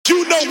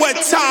know what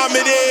time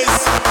it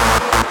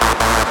is.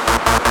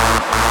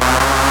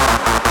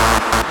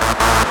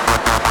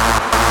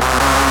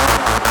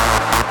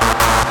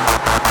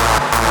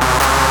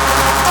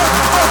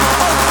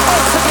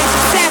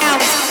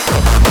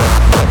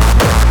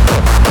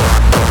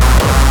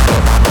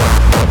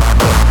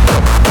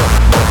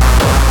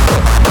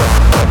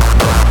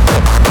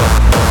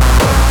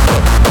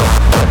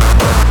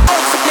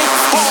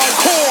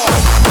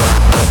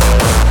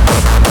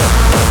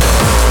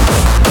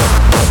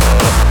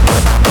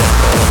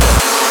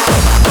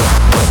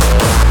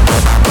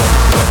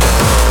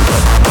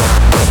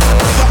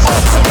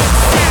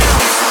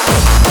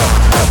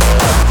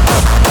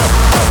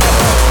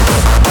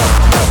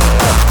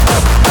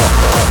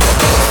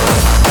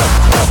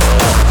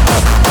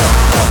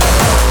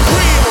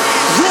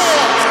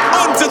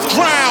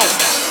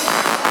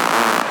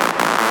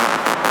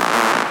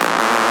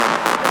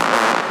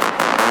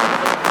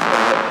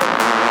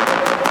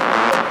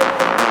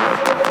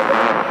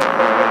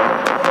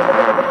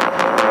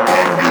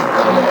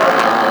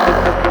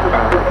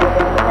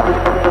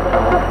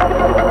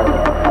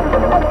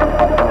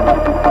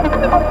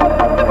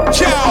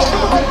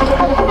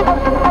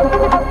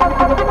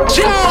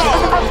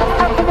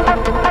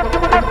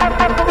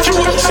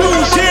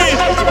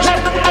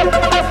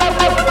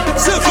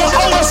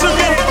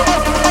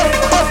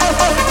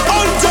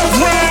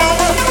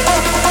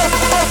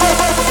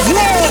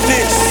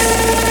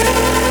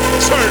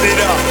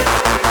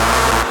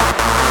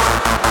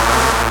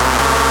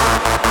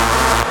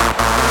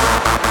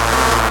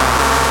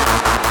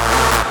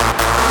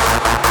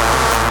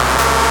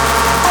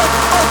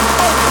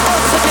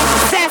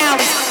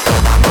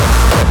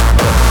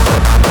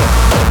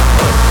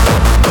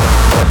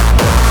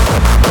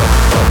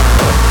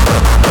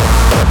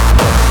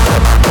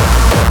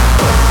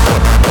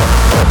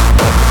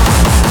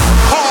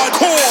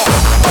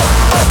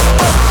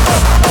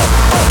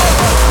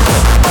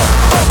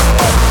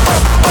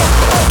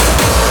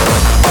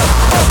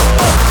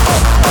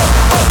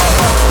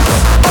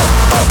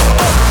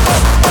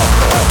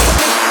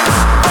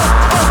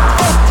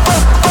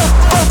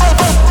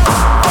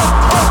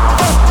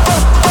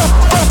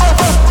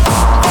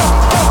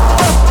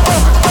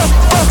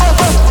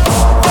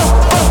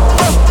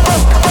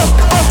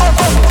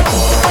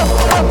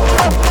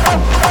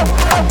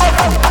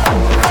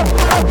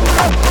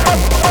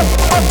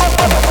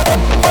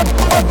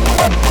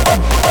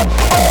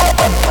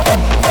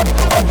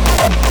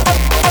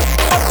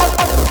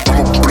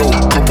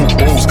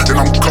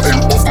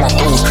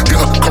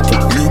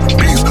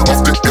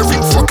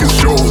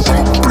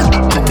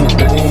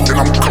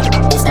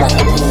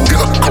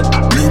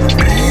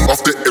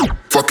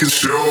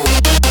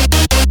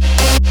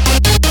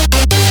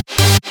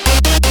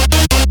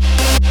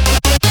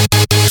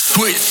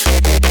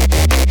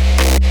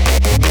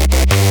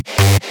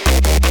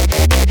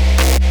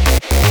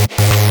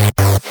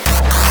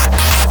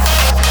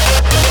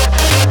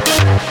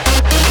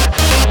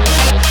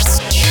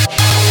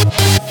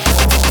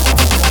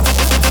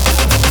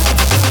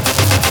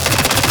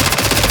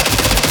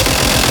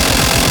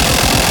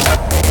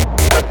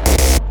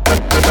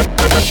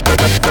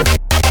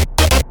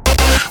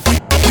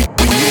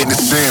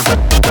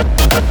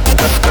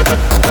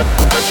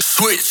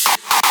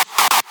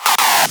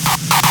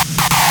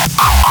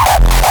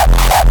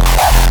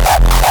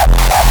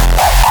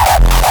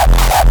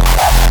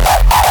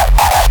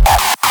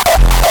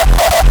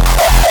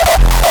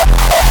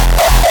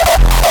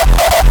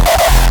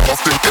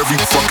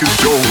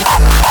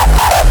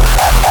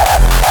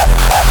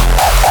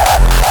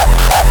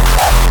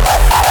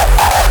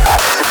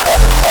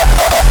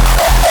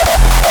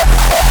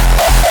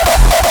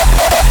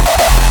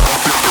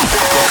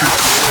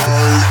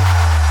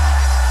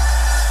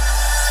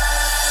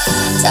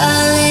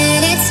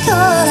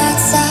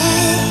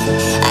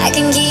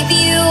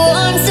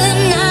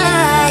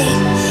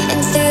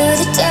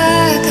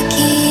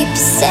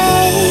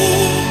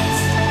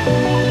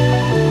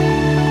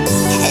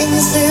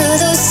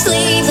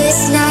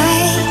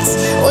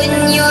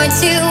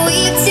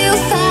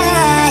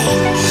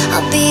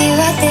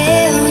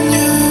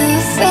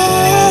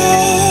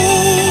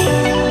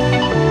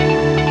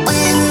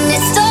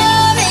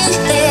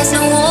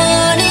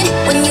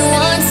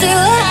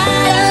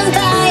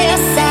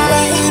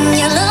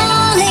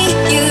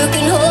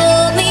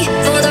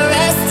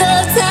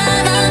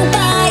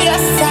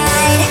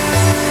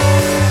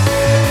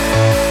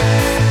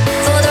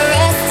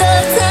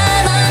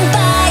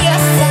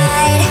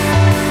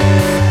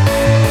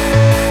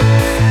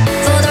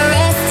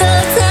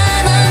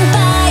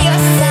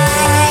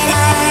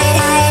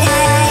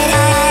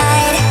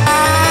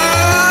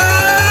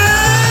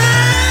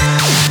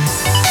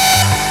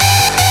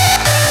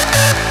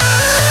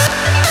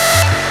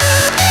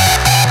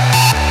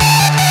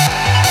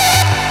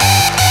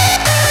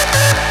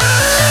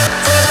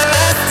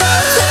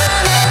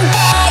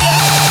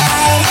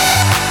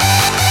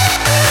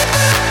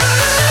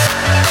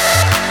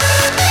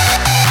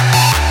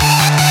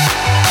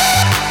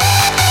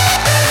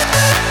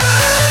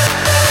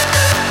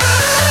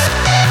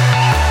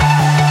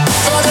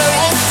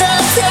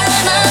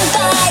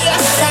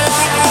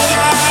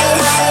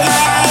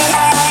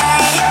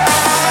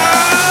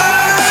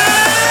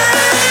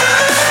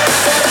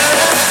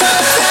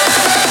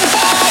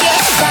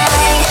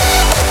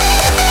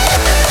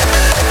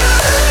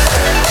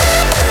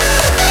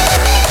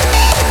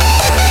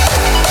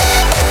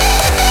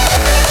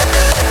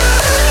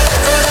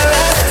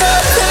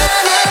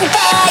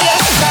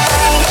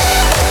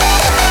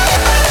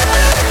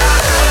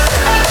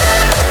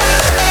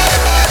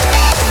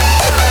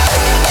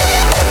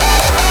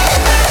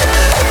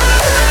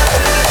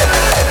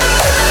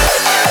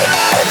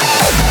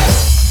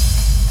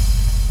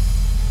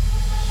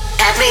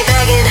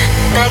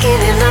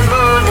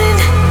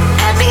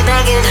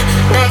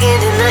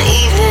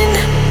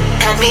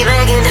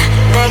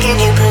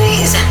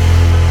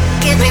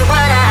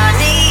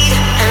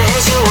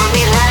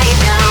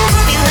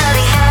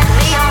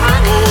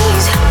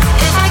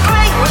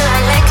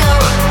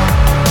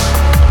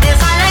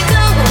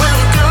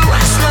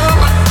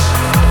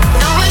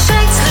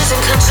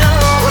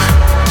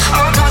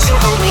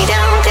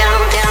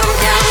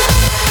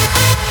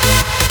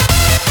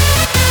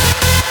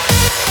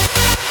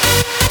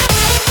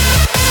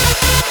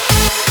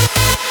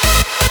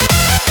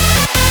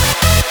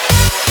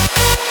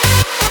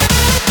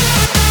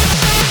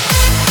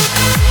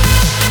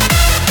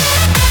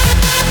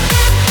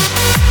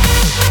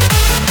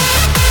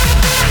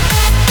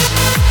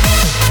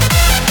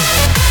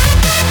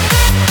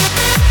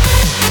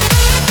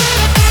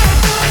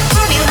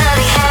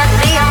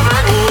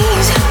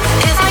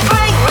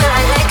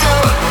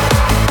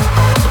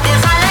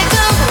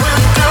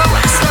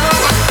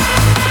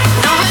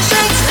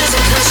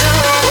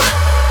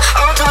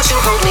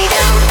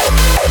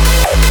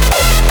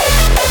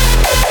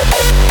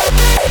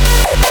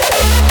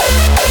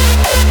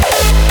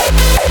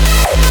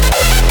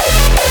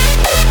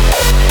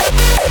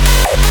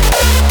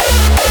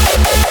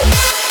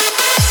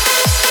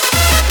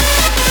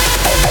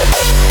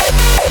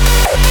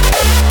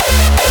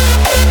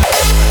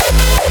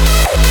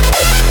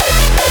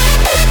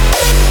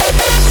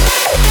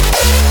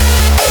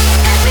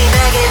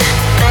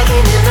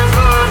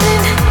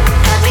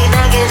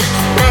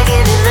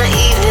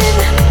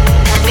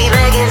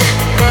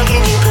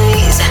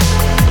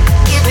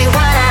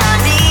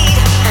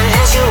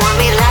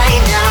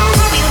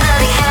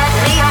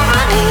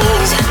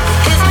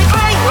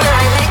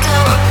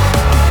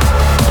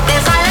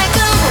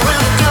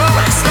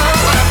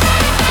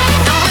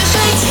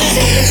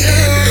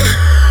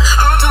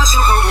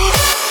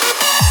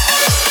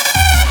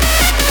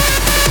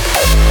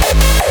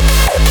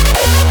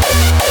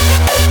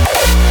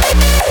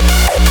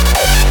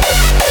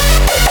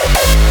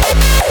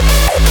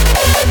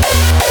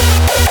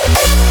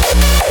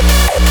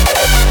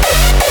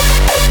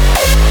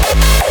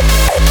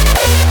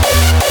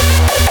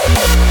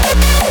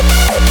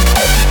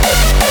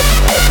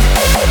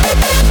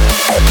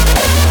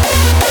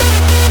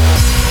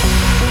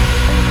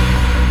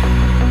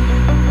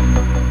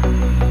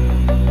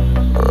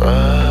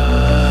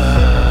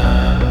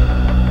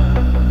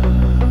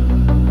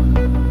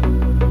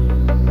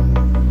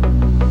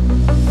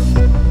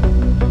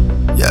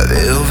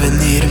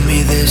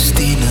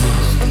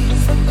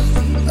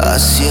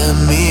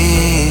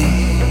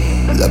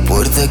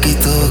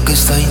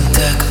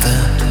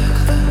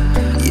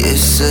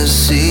 Es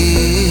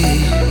así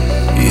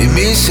y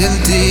mis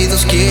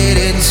sentidos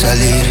quieren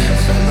salir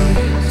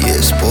y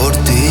es por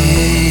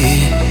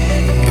ti.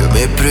 Yo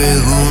me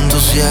pregunto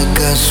si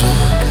acaso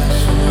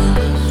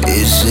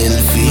es el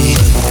fin.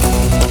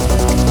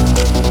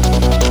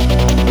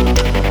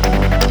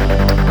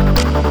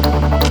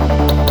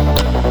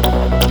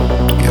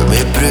 Yo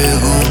me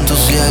pregunto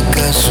si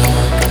acaso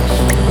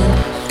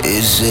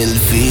es el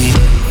fin.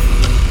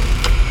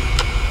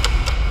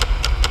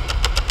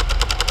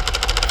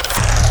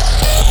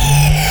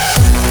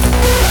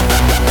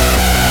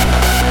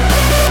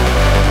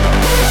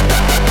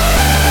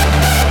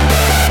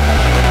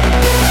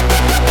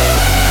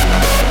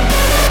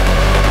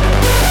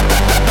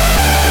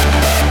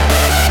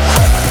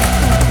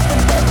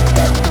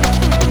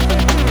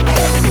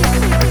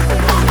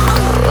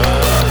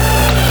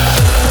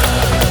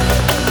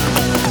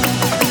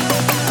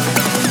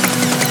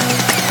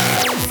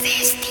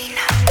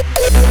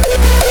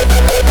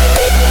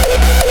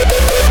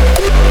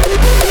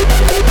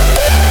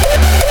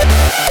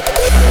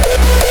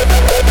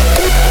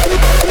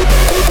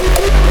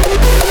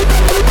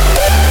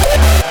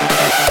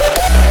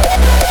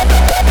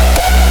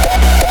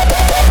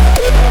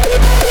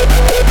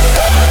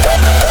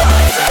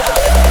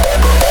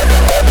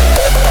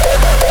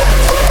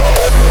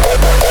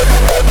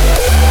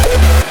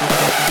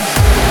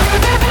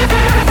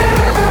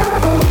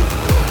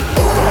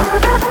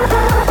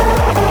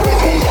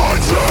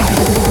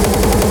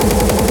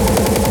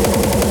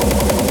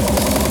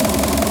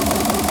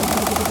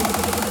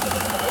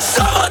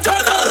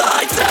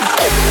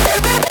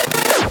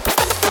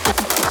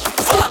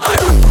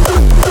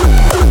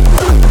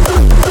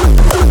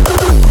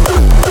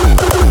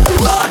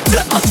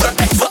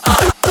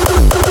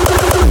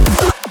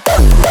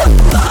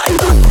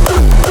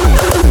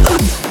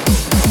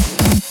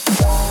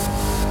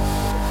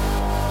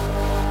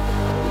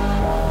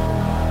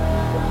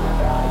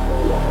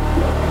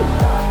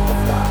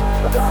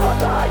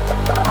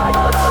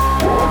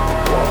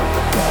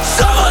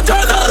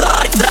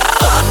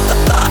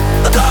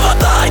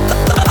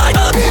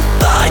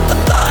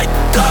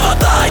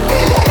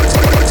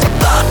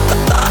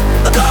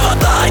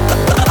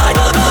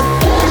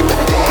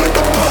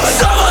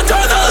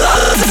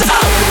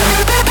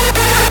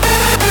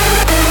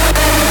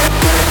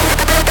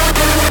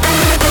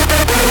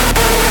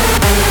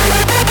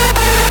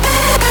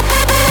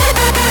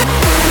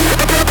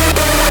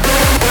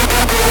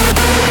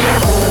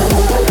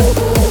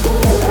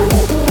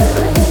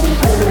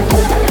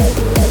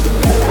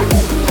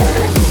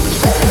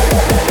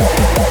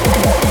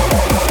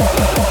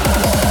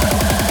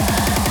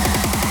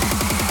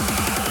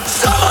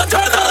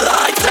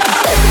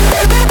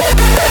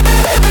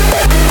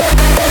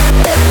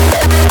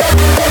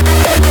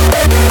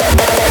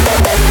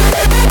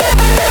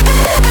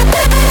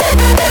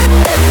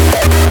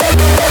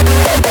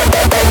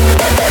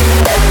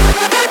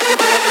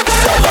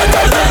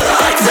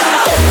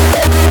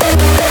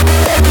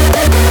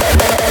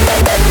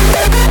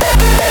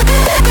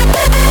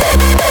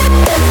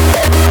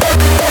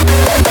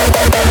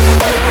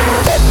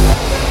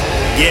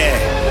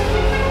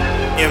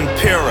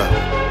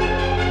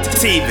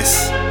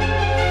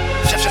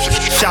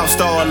 Shouts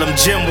to all them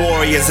gym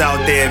warriors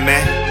out there,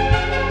 man.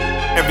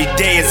 Every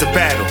day is a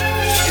battle.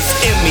 It's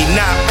in me,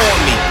 not on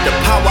me. The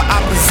power I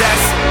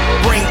possess,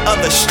 bring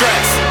other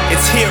stress.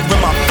 It's here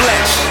in my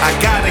flesh. I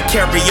gotta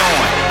carry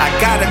on. I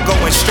gotta go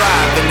and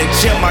strive. In the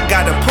gym I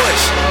gotta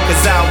push,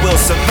 cause I will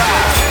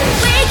survive.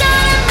 We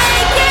gotta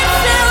make it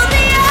till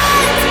the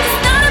end. It's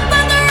not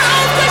about the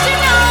road, cause you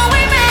know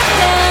we make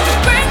them.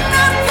 Bring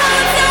up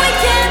time so we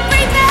can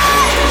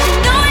pretend. You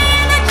know we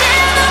in the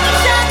gym and we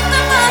shut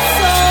the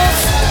muscles.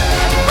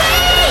 We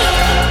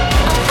are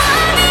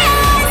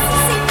warriors,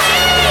 see me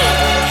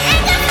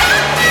in the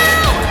front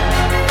row.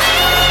 We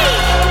are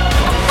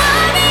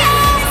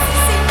warriors,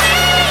 see me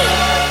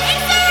in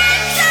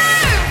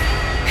surrender.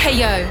 Hey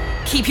yo,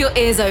 keep your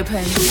ears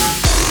open.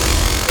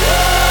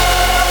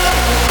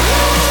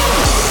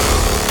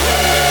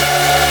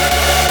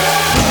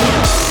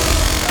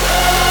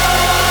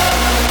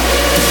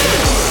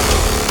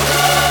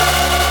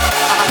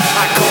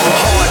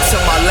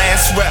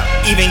 Rep,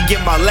 even get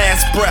my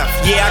last breath.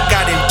 Yeah, I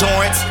got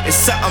endurance. It's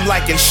something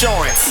like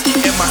insurance.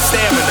 And my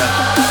stamina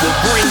will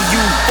bring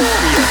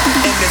euphoria.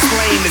 And it's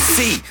plain to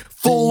see,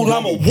 fool,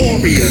 I'm a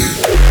warrior.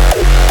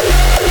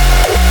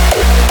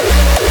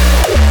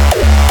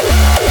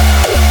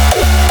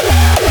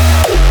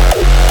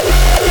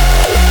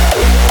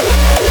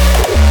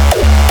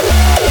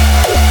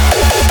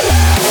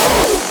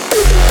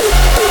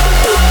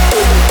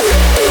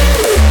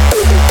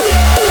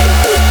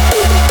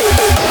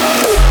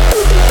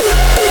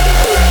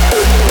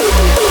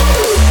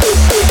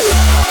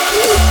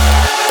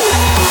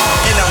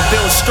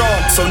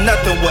 So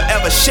nothing will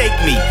ever shake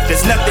me.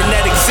 There's nothing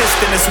that exists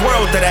in this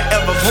world that'll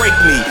ever break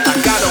me. I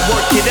gotta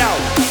work it out.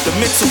 The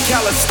mental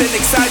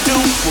calisthenics I do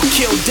will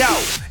kill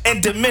doubt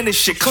and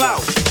diminish your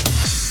clout.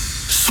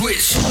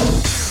 Switch.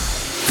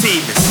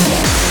 Tevis.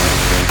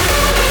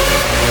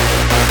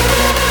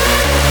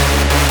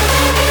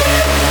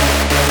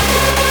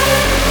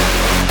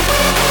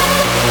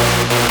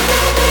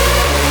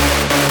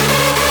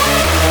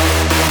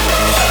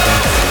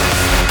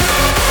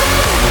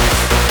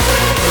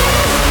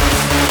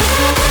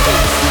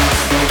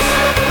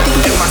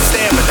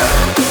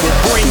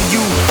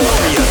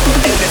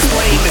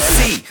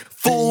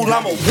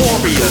 I'm a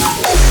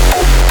warrior.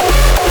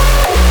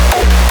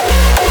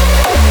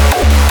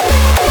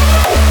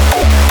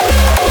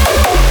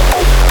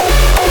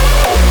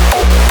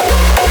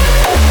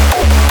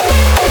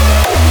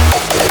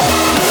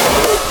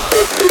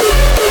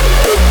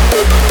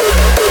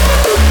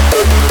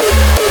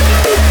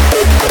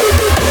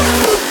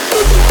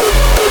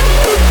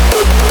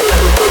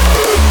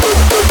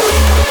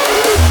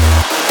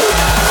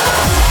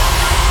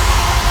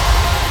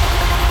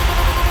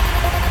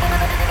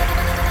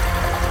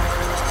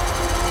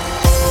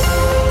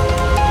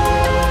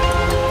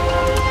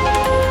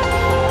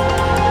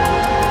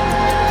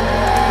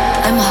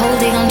 I'm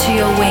holding onto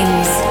your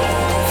wings,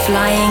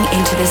 flying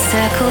into the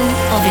circle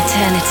of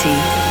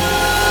eternity.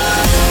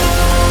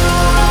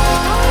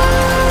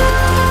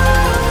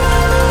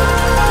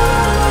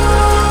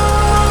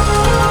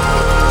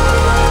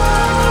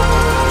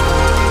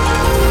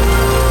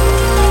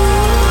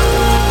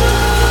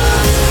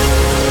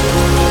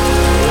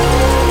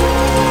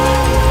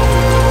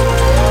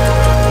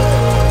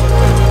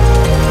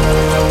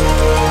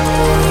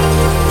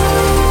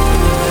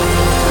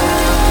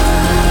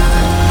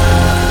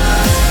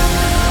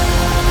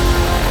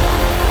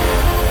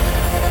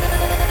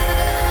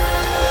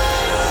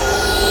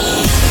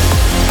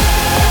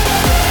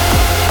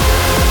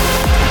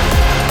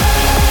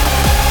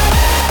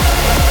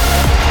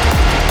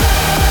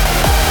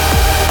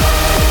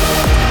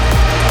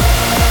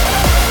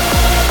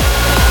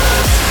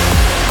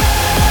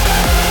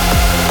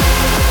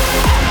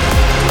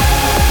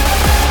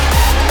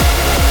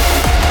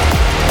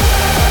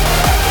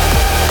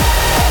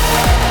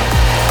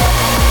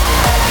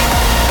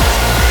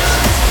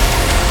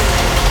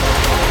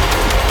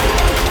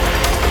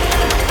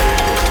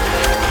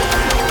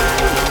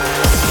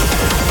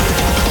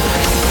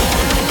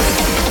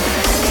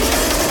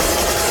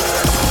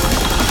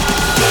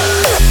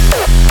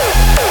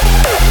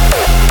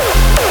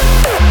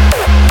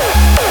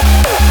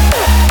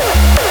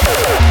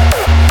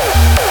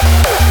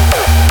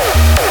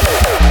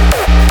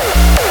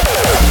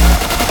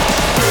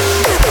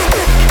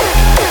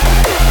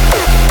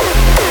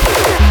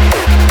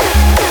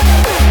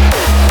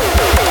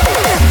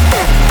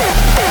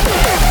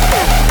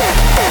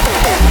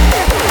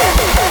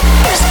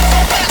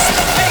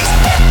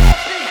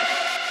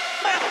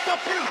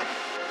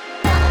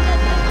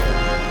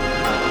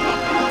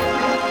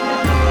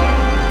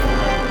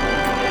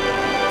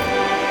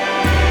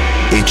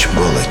 Each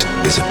bullet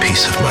is a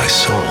piece of my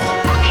soul.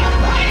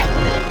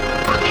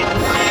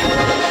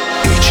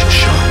 Each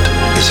shot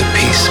is a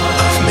piece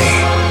of me.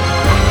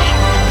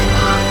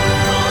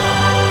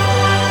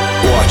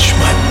 Watch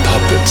my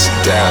puppets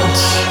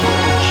dance.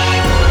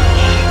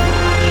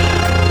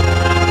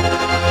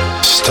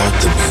 Start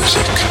the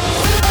music.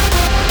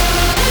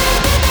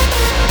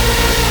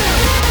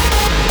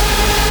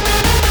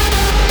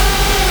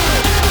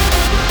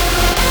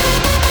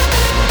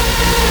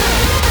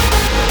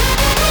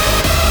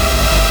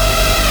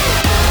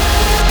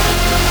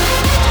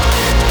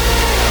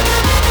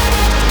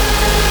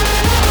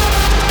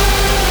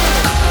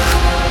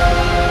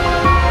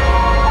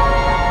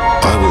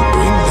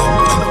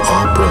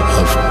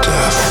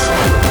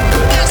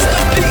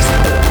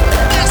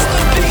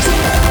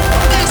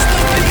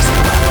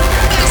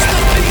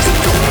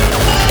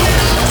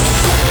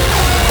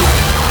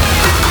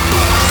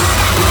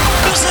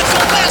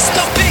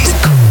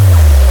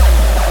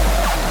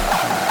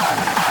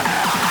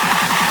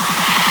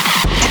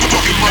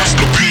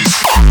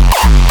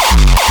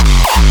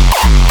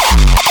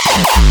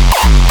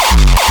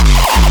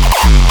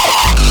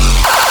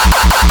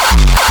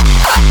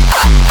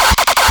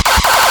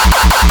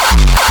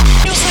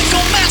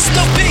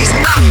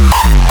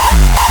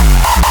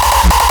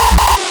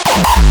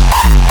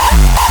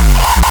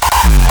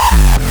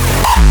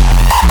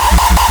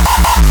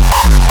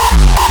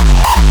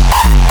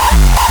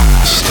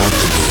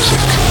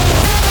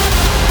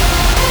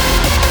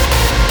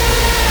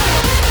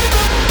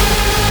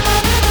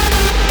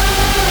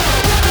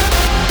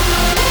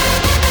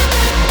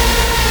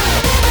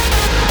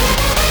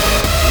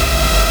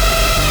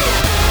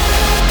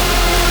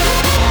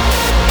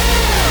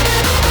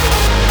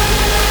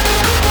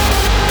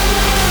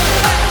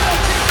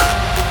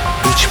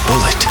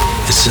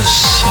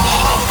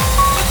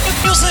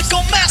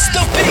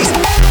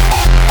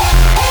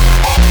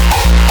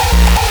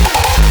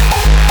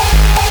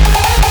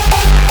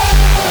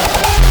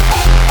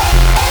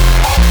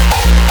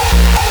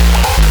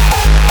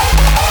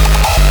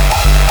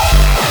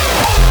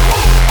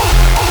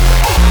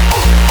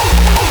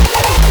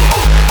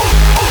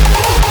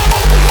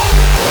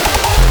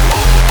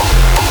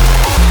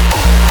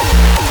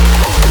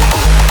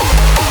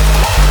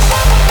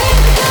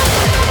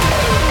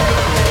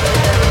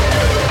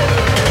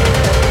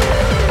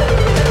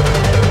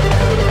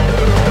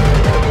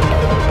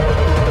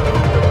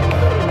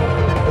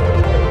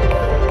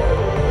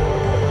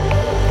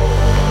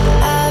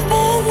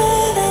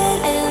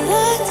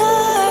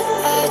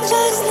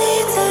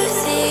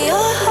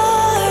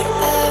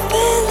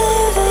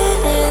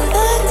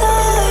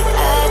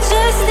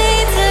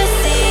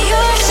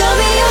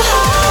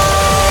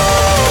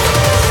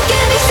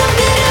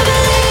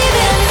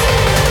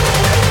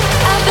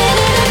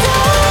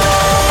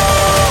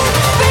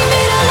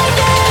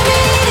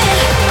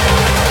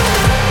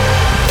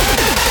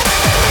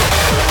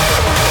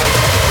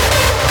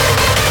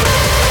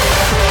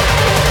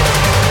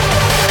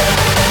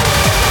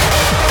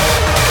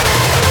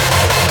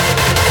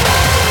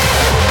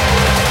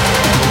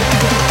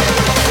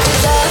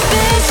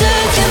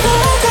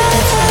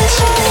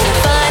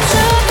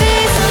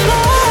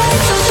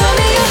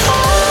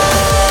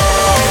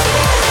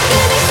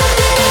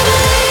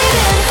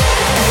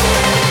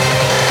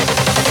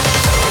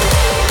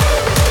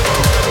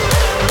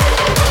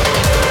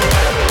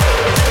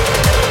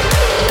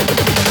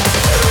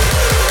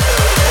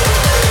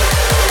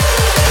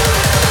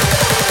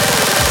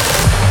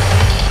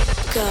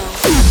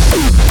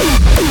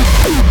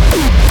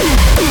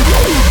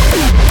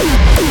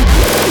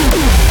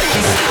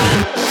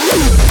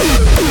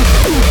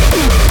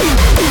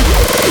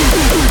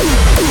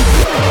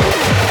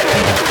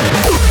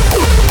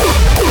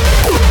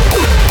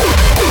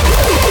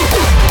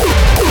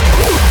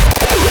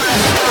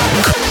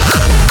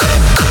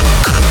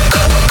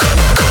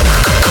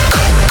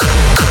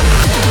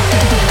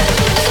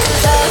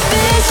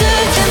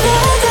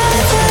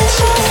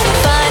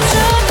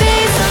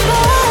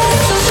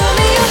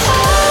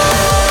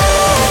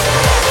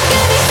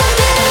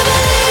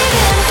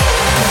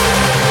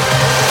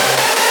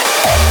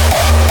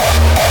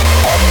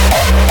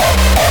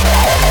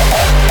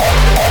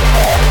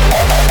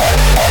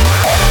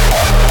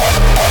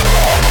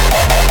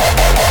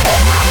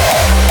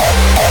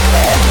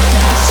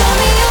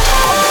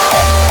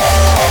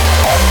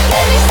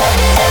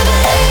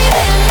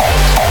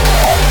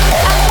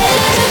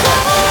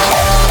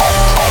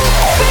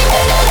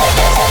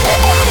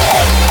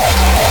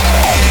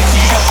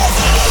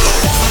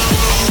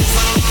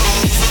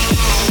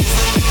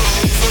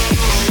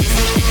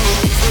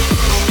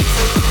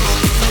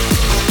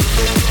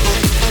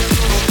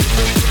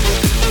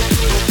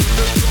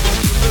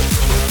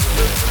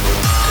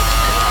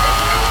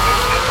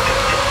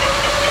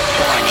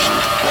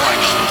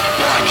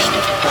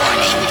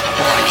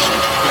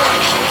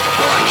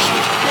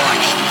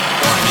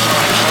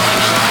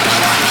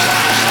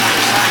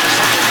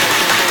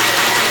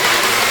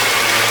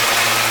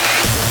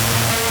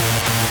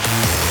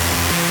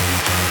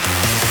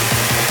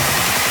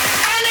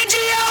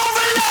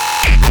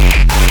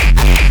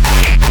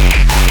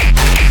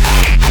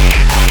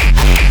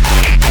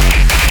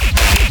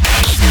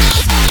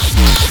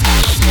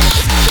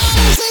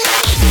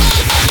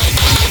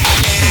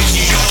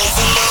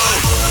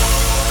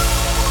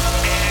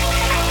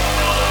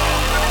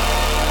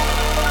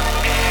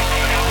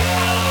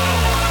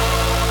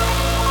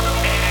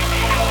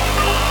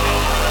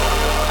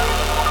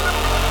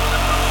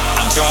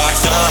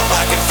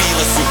 can feel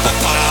a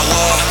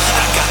superpower.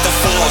 I got the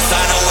force,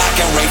 I know I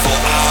can reign for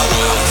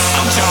hours.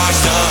 I'm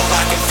charged up,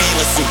 I can feel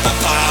a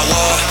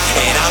superpower.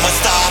 And I'm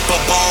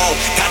unstoppable,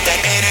 got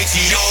that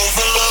energy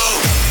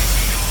overload.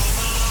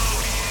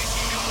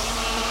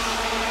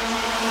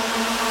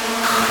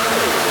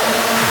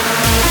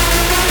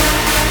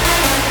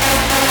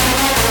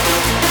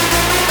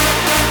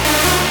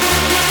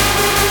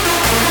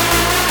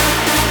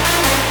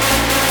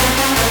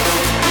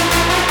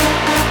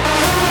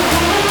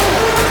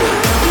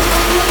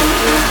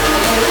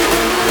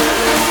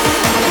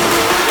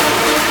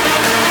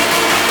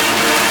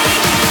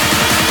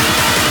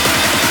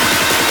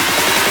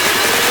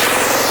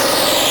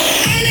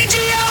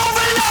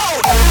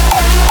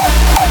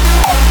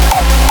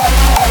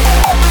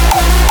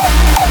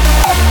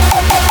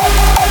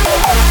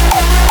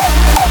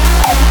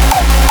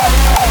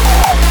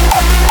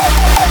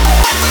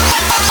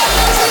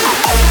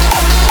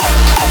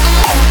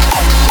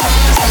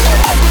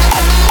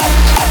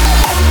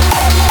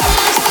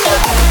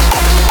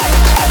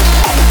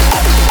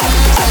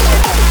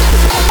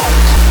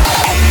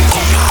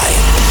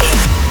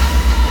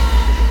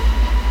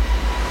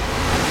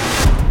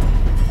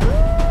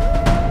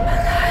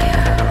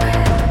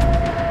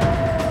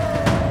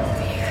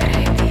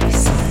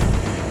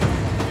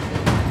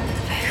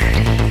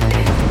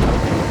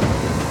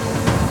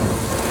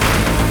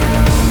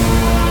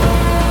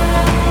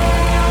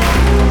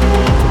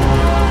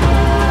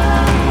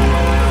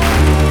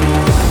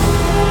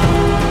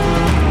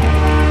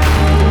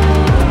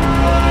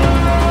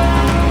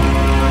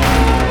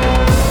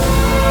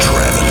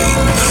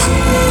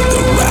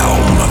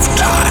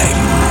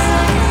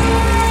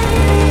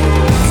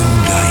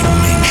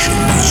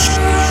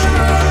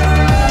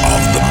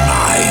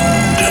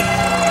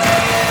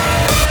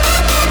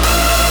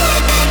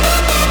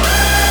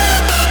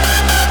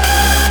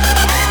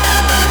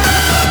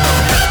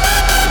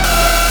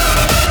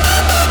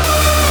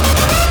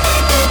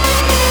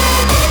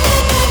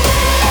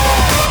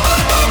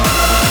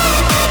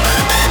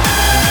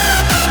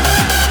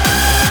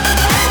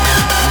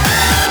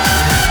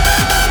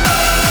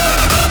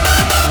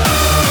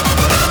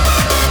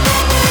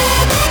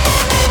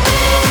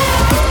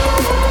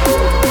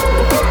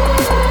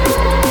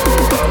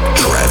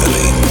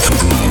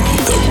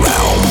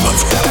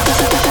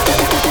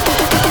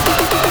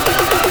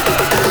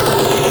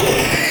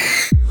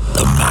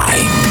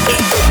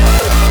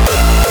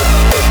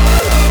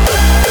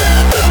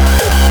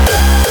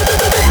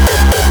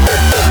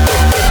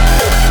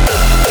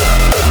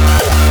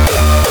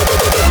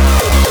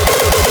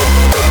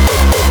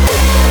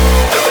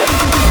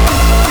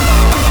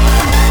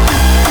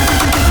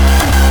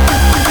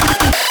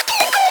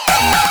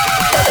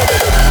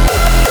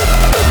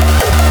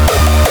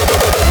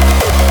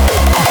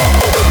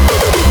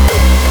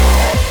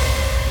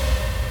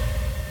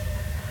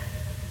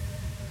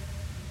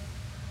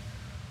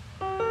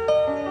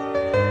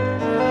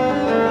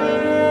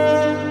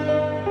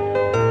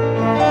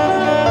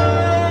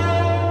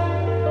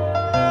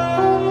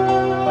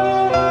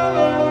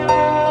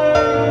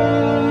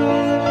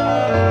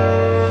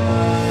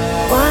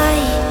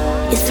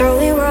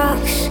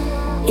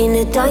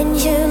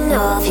 dungeon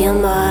of your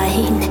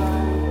mind.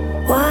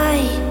 Why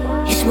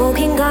you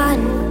smoking gun,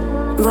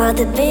 while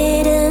the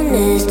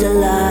bitterness the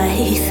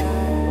life.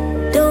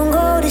 Don't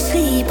go to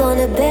sleep on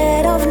a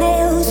bed of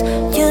nails.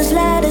 Just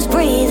let us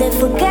breathe and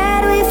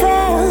forget we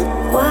failed.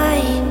 Why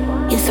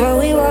you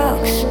throwing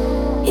rocks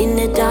in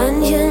the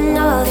dungeon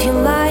of your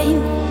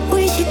mind?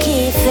 We should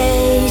keep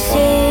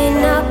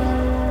facing up,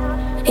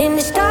 and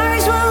the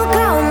stars will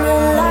come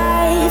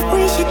alive.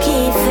 We should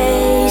keep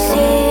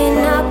facing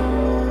up,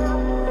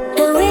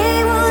 and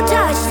we will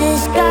touch the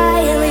sky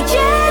and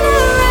regenerate,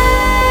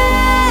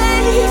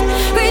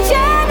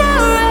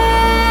 regenerate,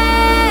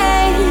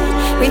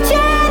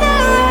 regenerate.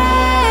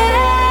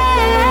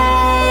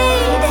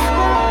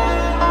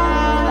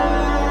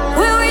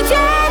 We'll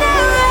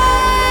regenerate,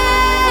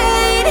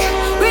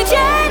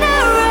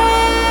 regenerate.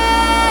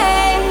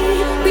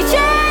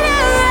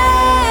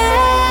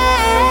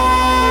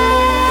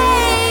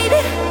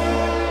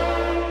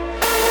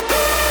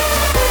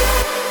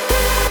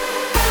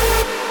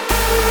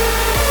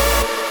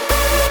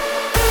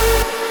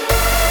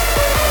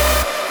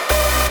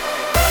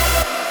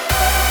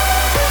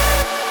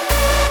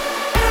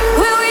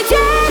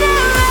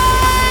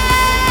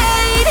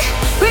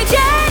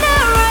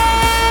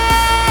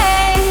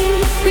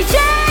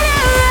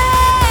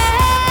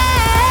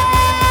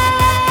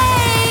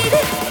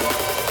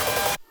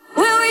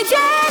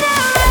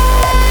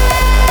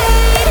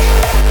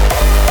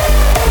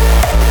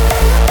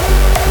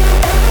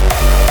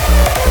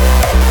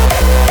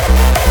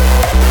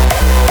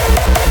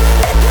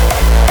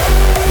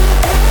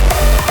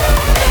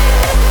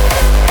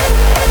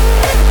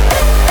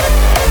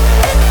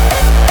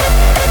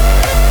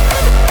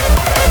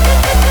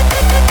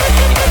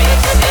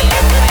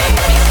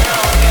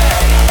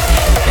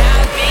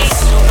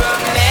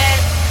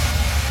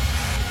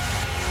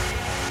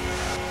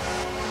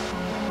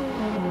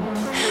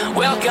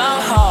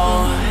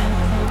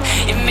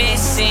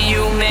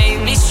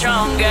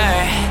 stronger.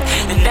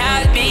 Then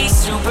I'd be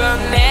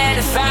Superman.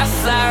 If I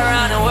fly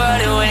around the world,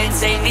 it wouldn't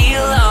take me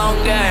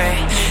longer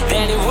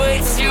than it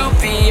would to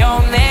be your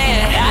man.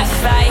 I'd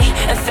fight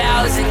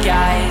 1,000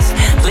 guys,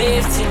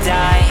 live to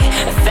die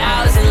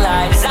 1,000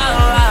 lives.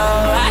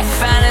 Oh, I'd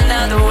find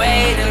another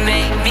way to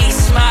make me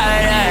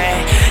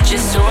smarter,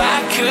 just so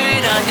I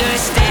could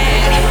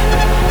understand it.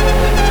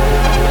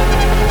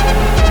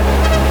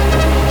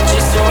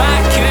 Just so I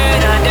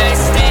could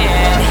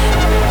understand.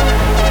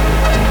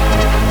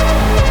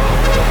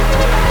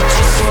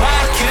 Just so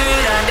I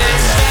could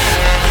understand.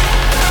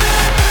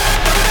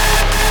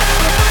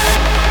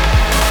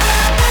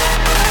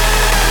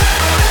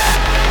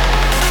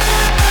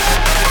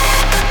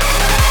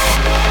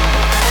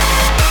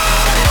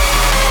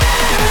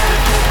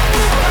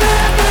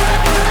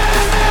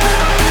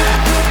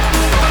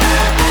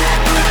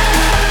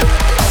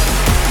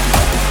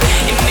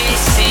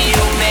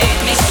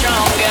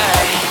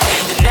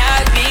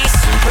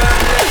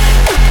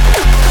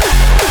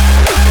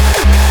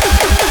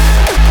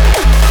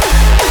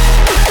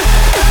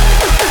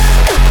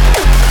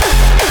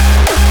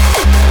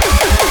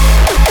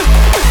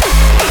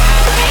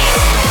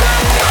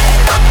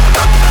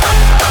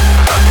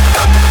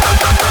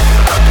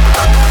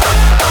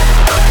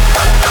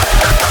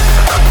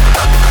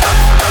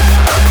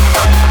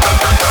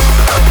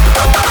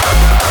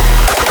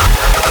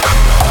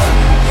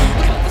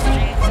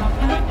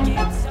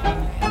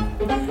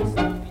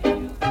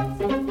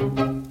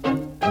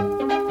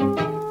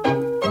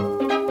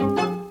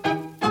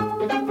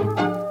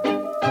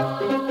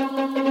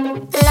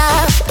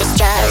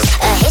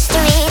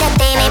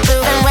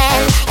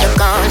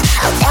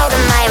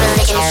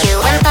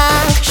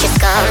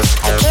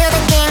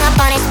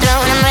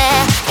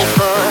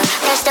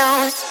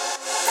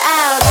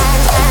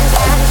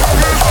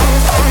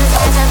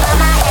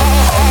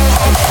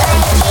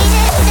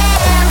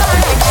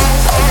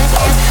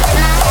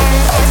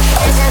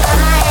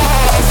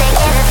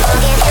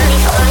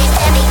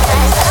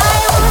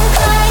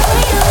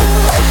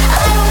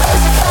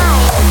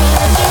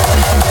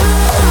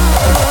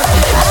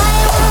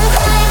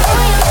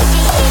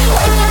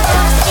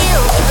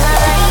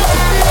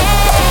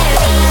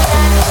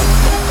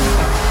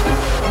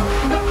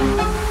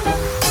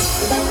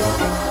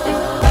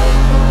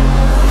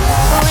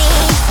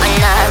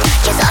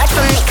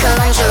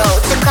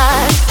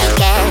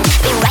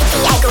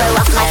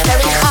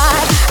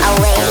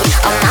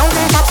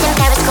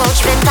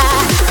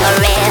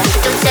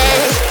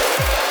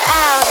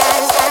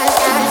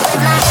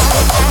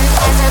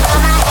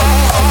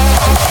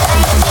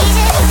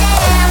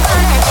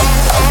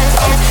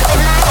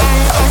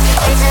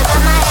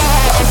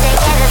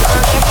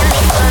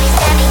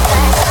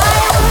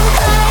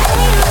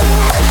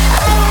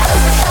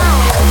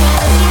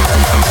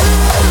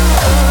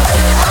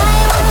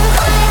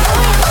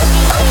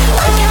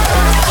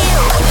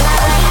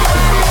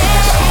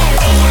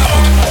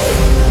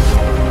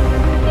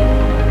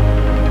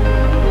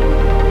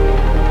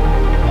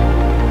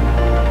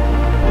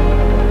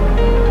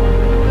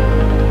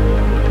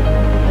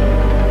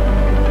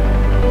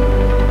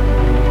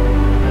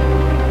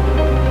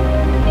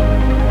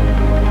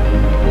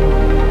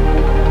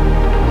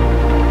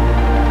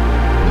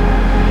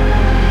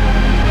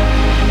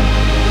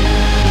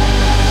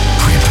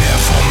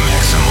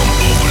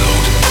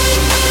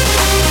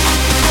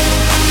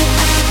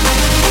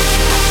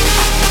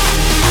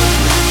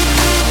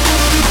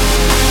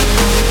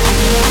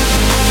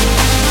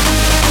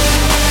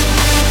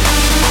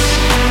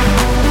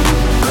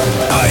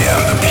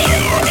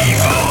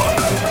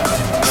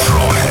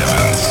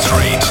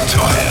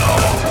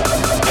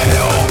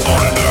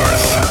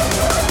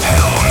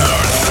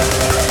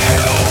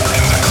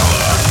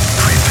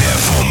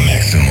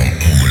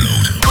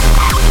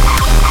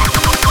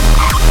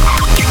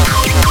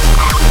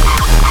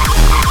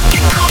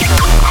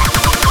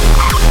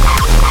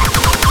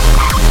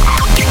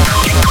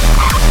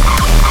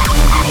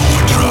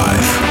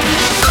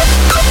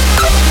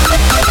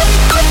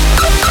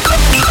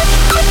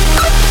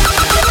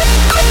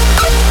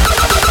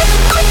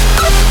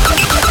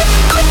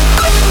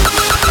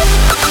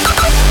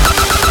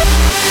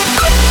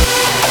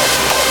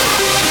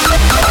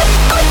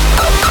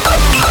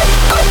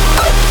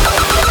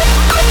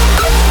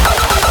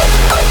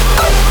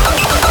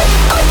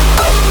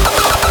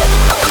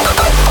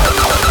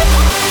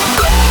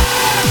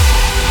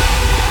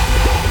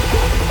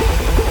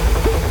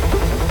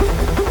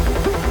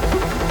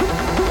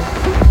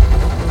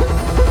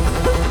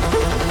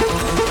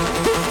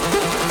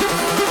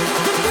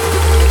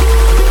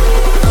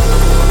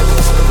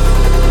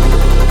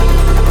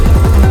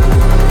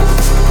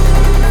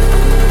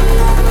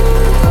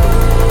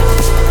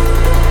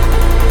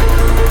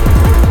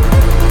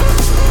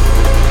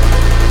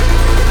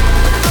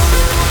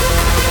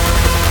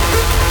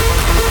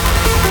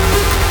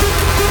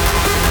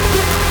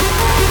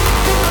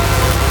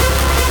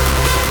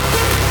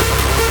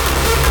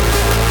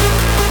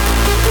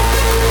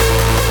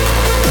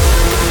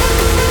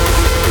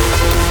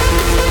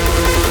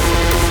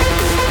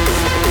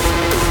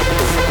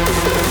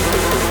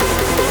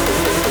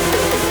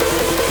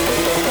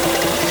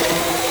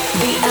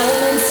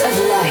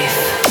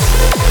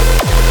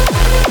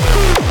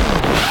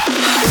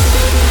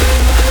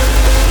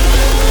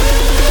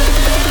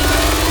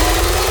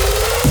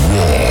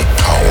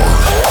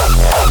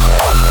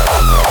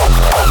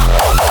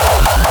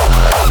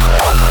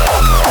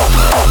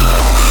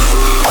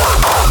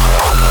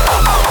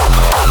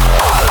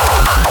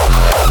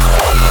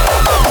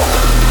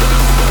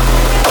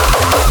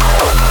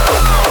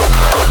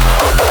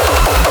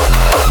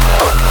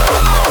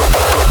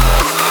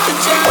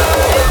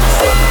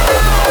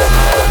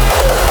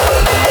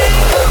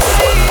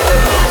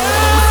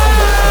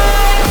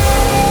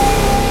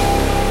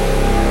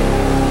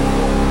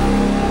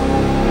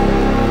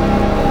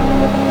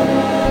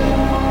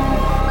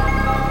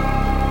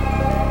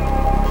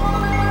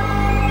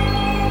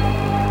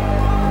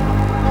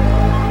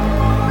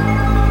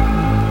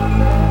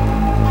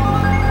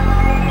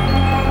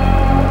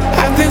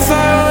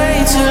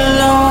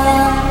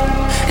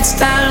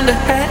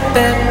 head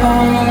back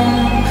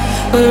home,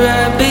 where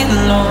I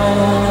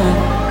belong,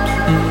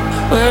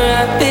 where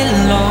I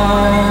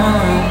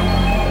belong.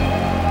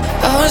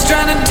 I was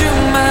trying to do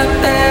my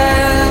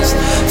best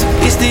to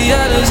please the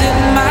others in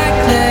my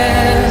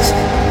class,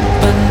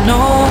 but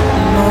no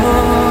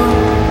more,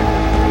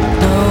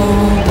 no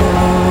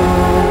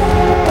more.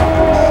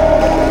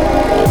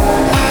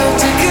 I've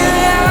taken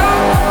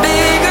out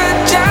bigger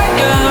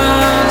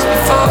giants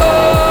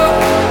before,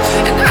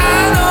 and I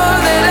know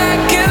that I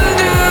can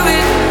do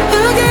it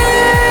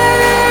again.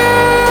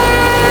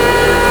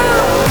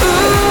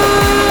 Ooh,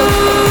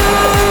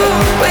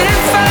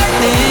 we're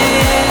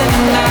fighting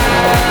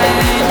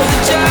tonight, the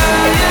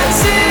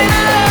giants in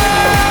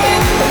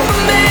life,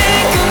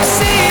 make 'em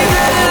see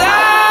the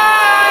light.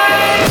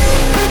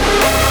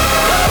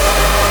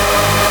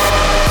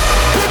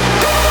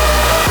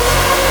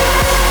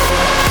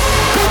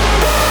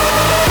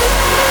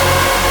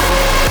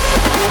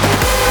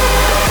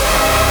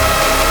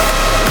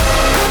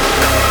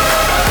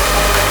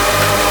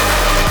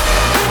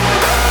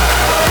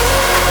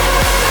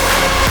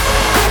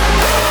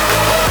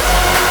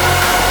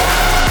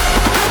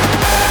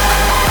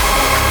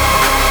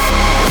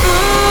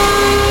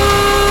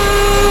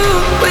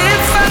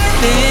 We're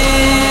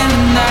fighting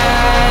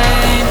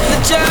tonight, the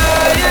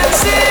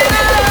giants in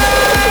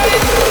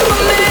life,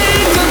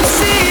 make 'em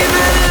see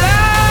the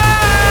light.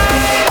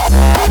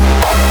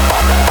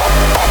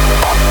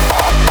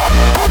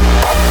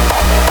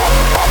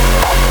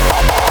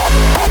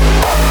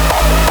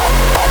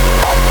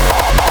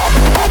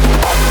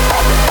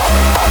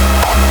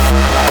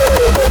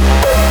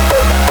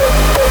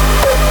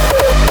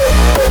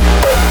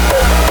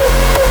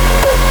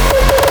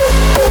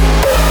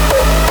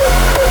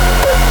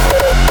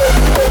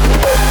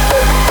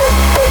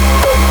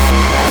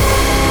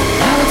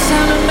 Now it's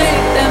time to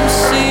make them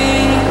see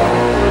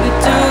we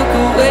took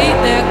away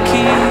their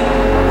key.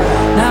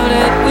 Now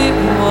that we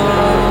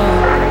won,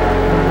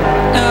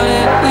 now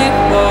that we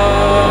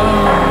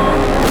won.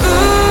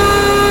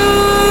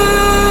 Ooh,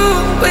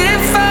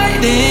 we're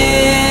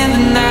fighting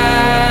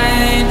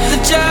tonight, the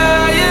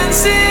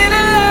giants in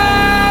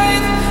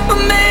life,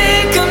 we'll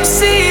make 'em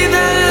see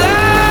the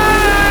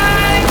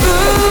light.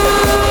 Ooh,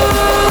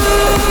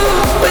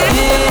 we're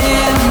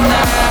in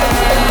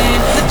tonight,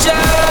 the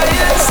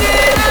giants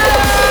in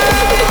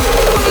life,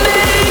 we'll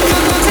make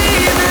 'em see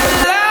the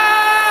light.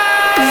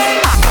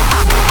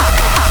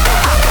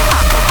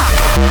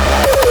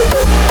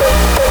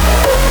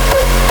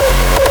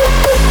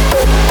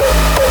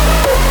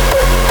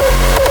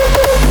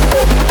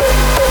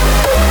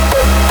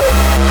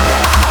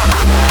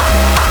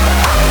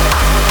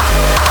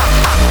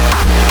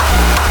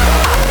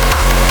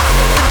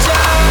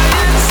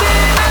 Giants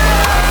in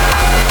life,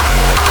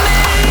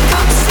 make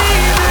 'em see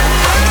the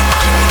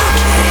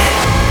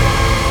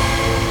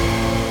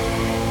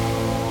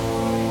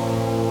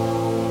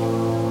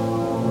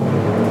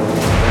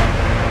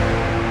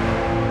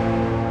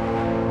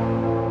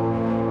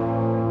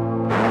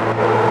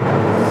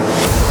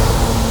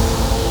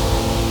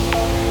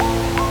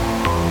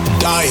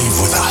Dive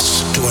with us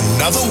to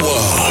another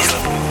world,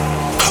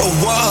 a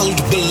world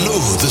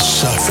below the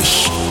surface.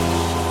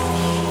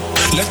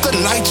 Let the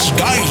lights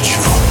guide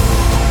you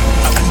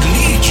and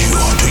lead you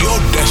to your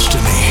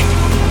destiny.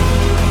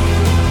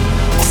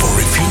 For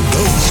if you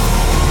don't,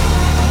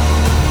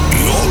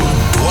 you'll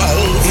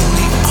dwell in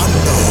the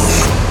unknown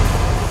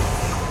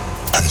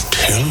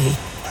until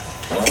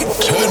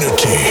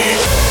eternity.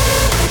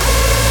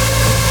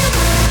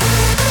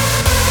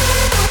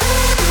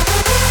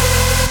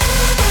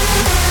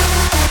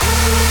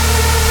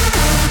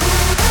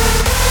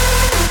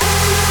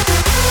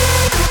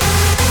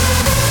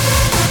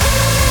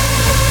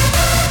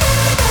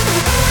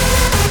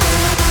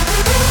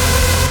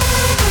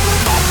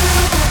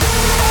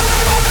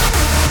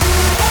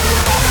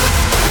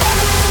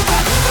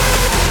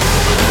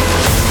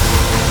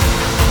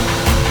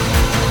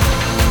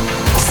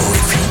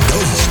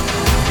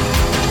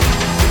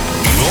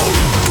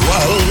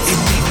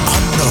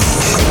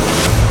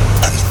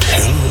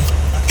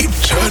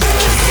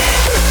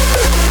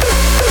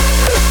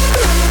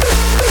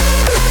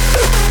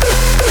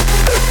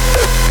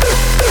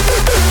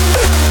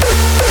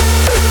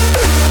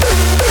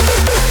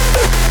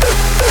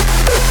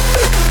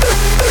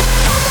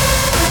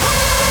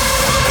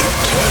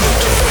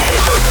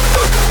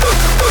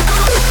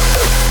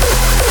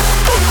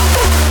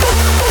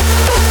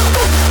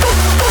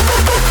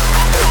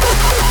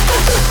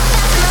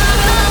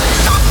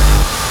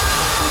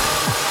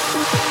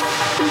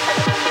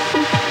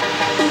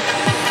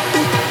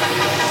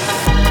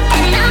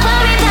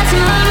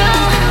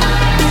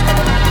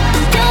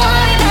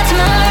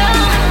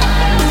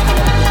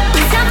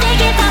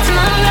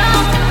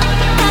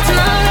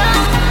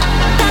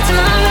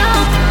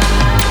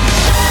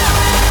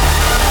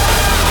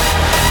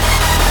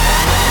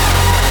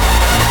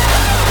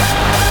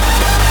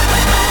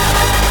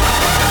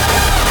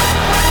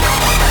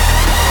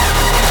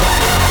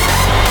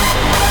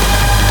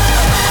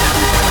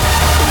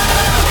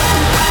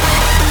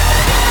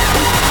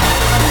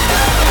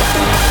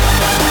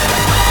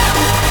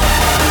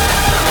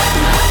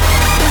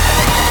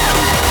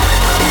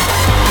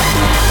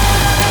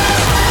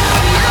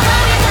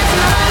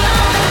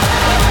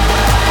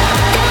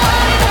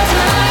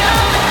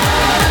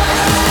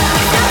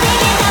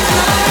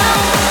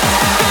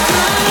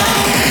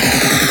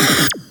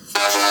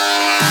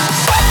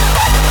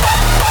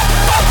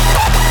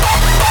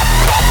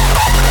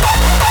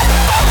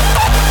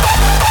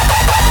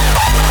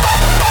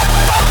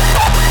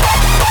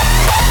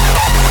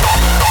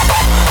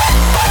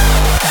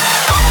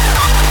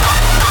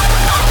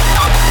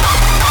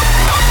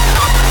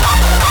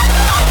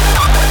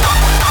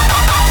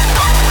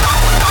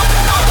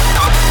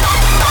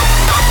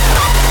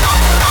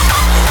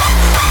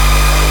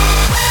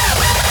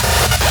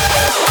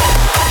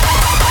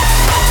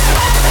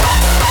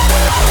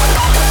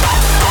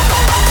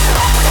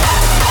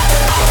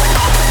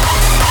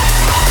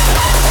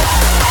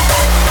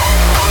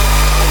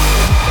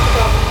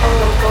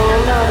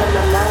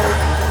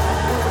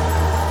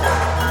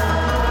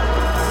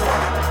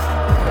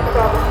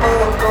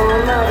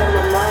 going out of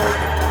my mind.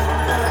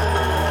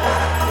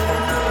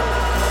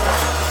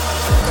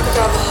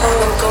 Grab a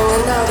hold, I'm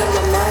going out of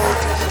my mind.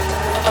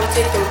 I'm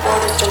taking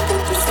borders, jumping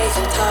through space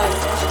and time.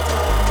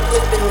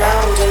 Flipping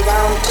round and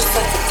round, just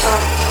at the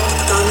top.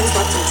 Diamonds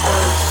locked in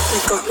time, we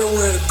got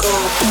nowhere to go.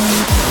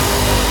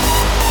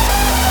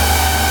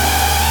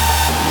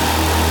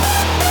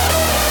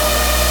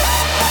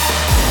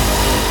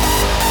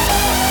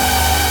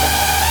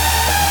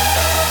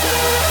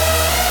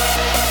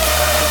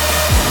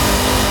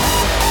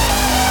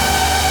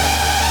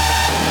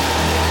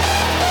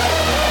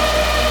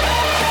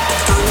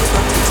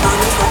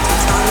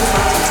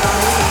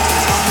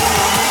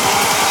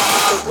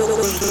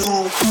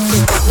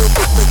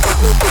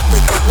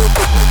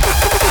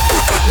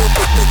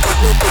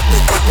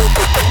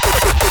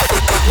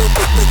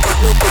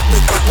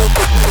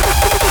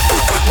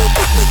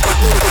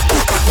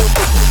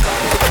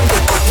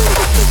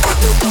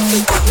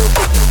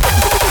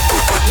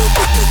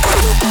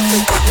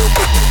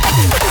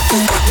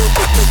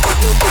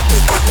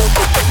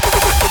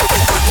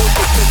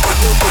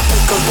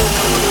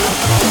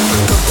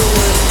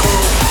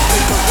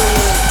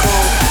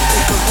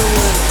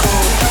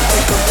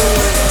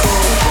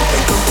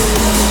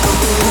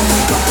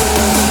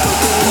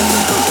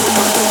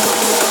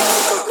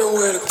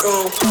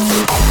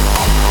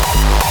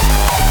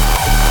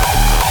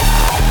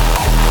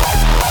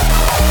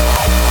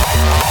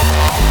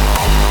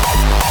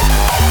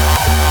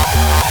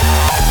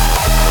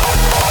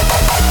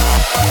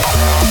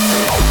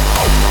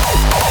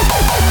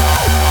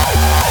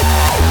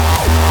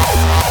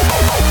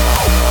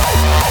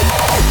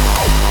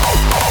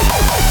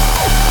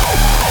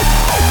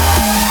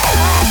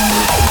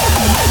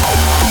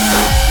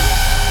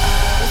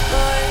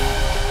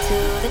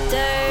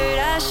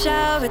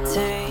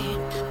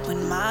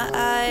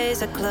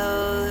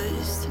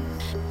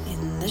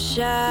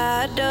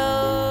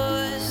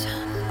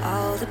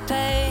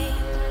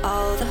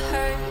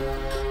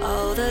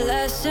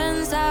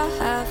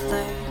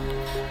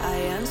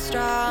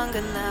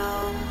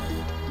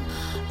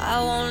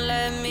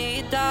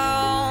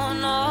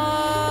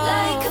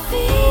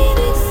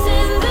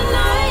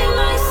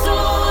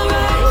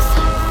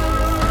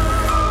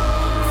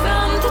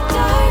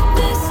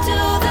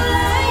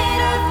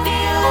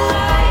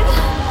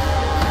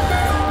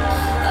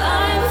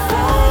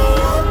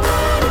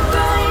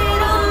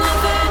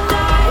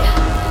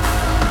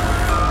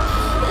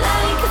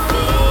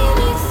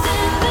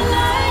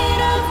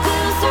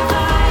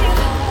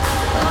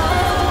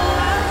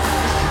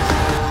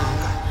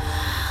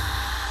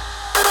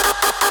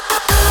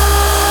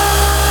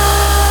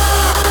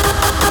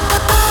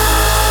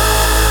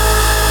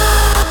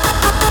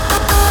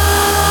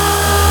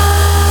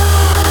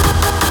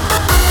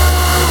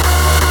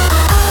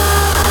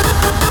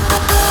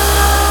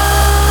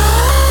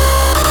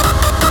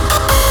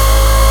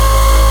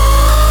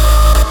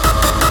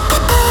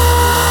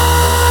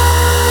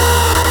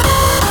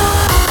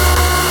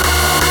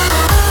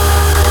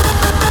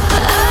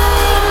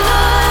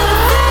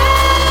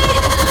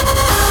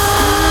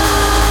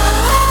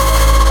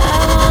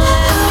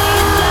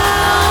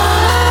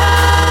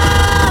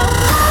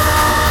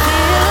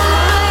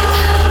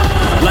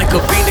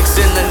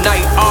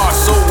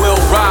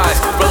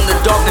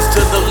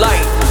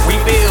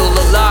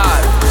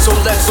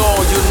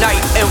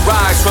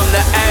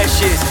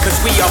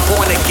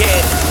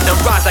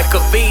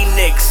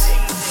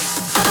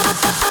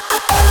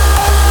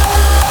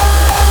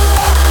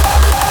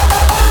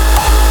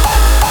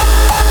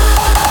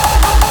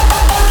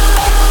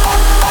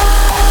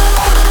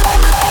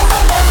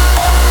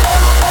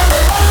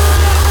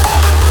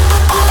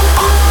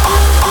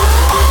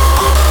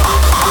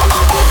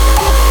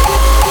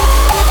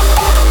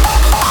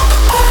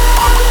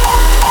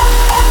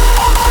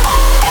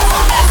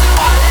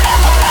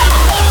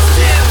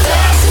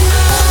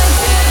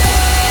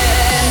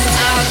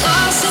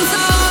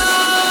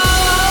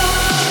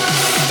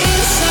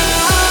 Inside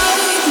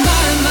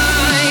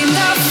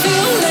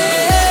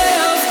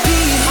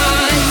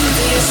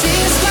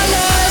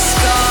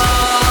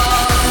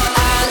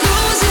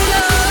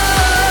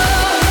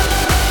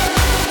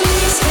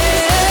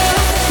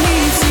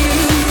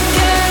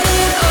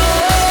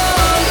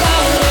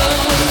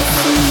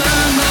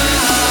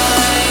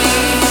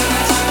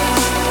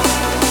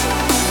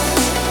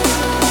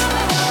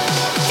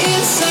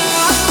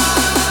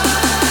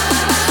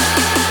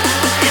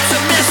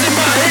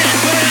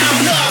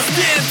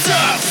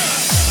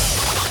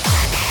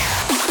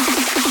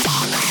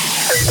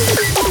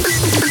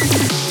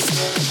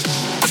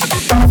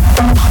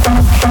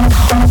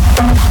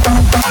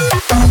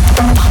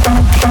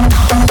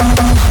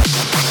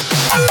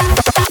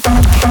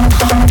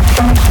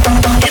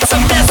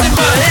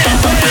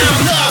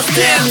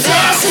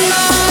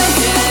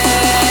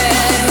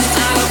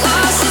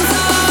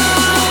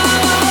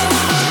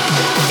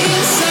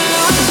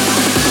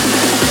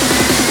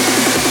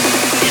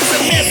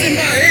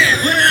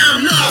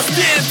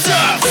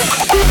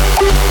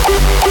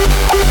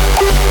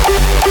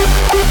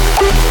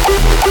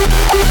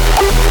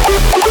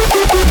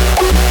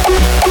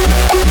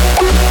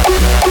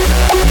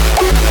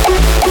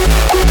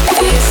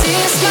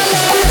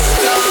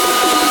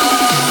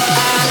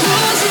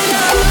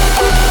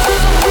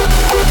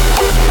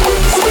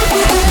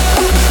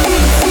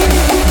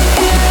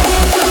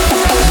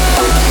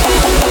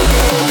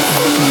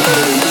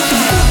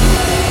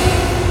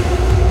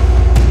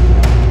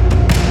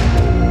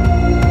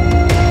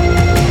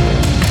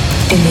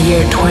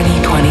year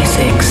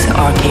 2026,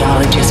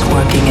 archaeologists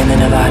working in the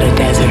Nevada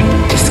desert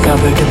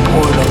discovered a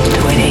portal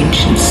to an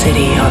ancient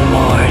city on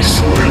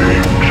Mars.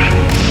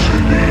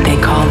 They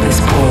call this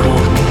portal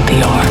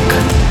the Ark.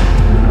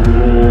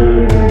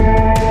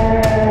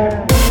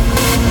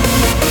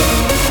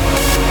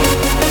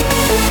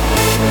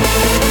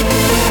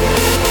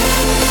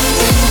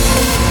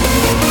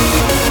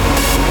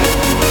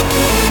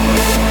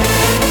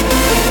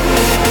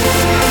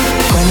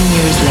 20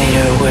 years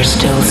later, we're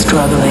still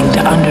struggling to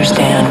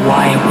understand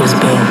why it was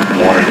built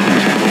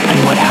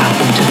and what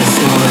happened to the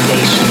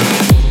civilization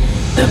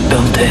that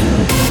built it.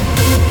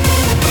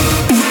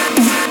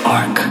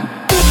 Ark.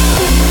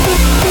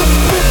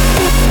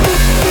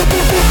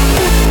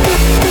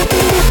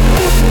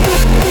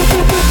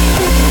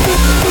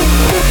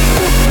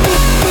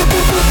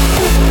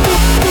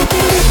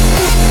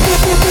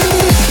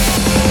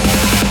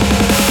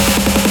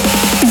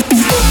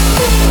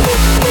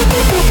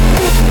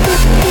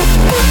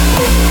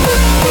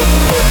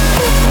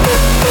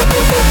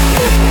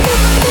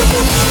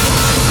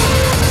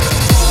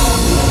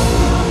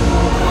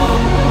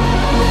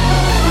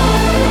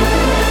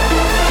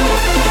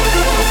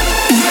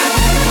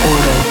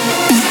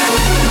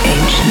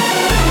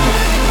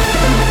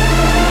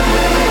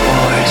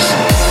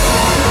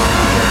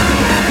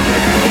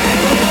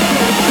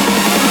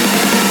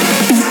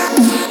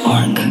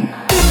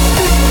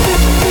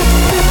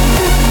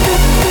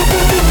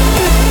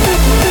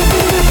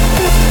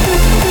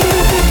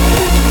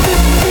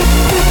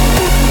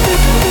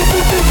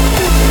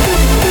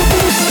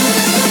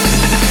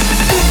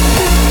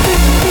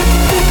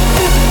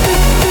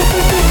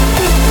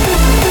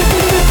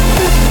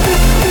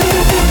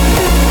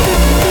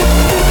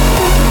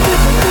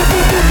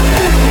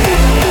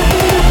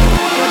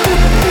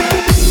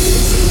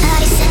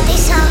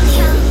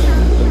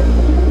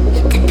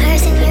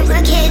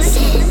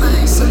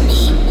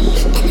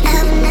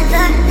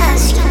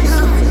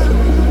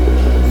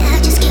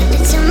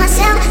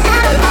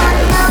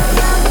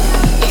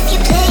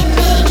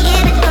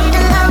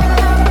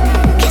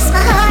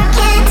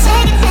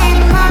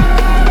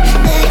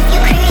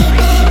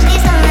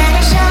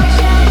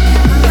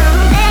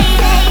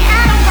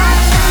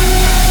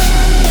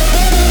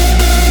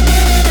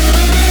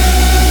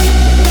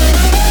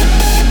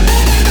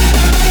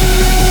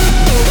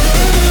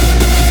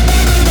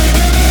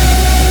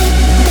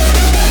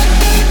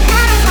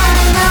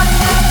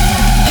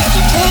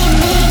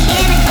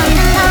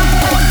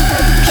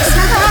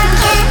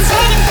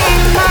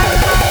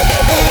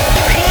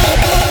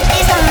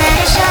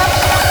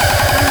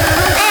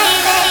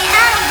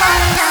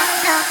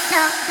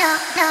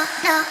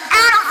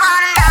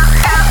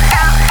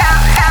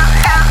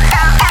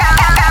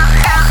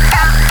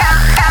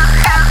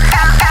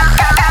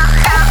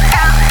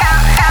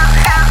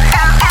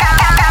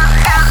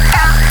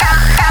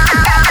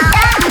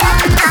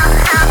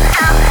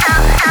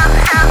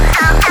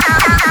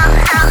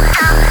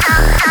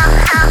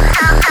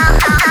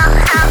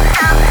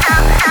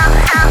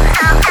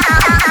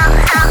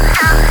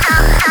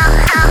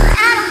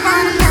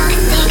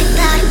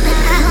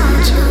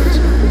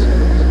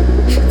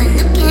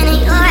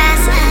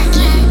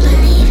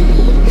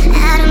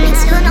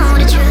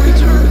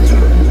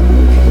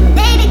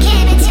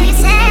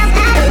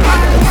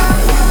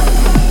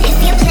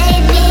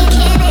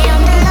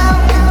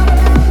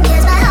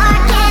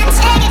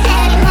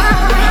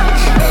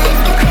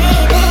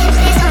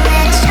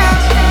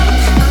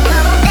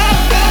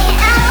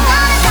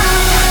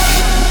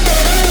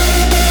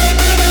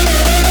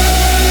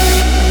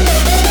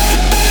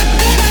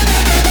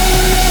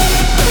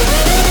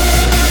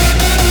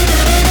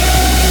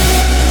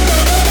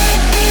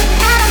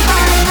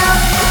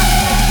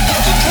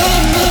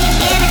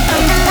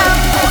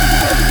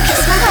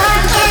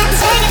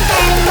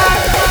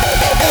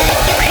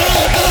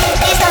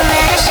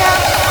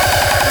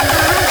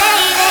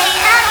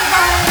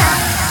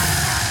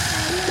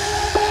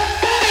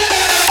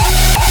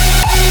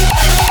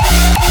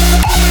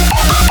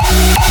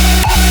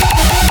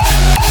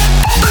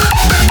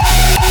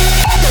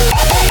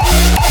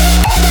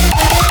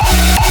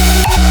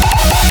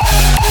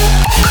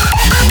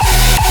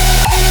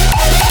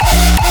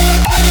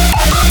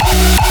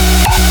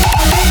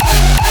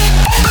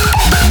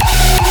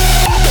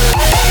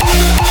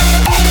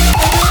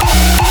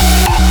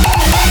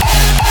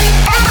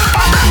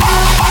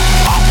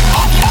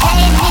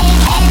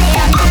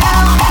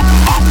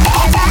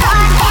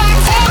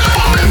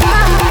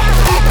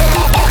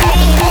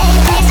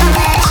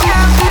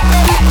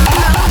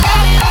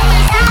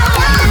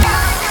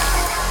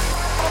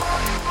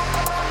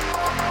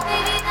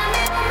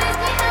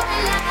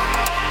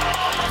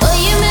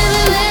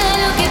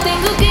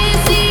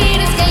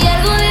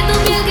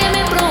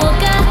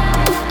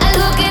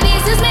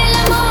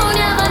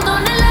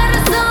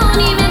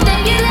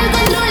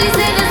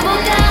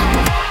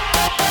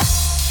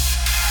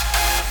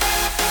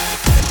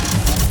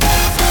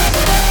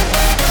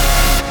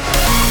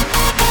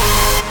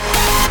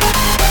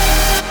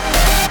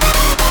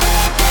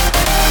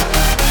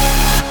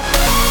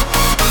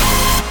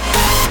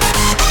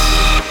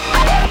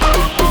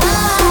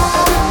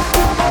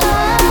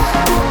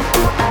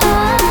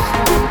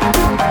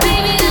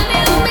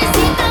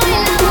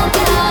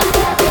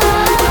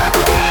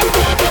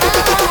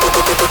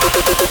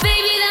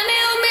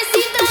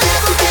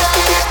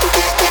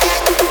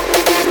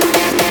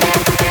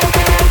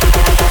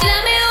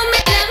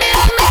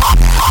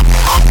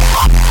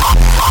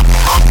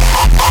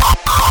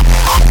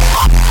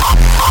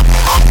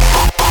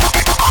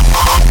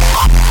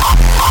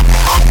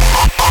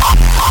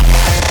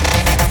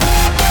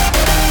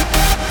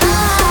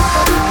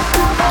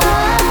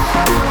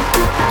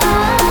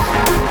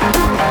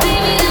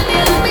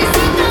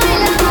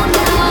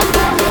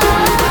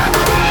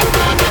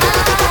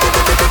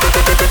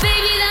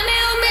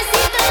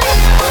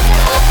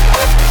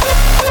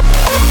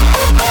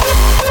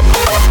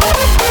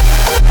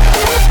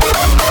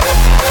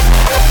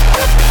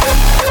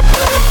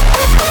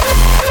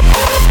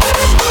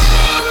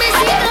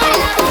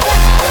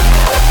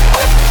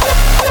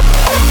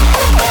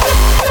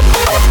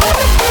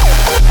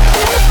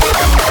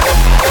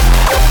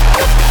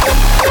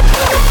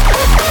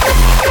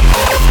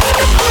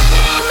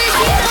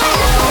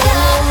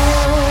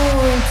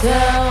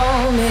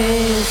 Tell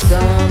me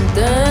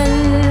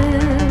something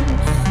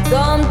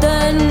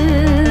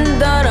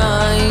that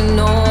I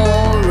know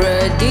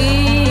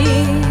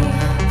already,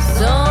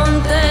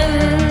 something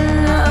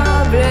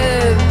I've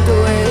lived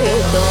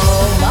with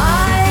all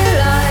my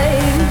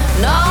life.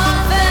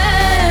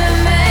 Nothing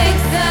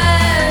makes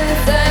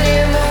sense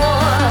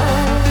anymore,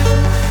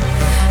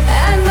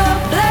 and the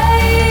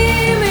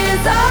blame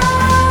is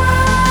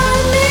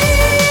on me.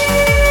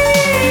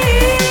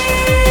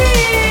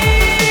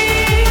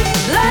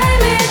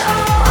 Blame it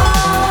all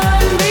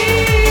on me.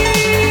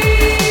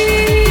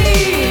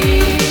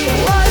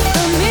 What's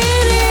the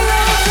meaning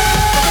of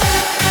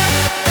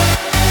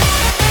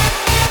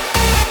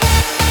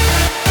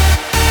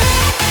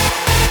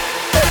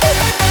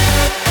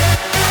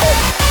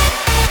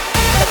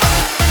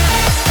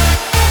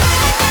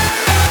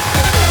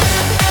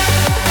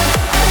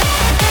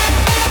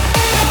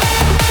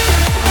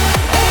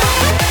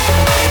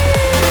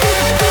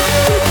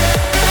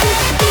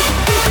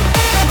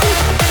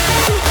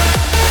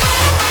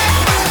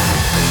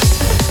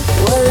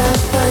will I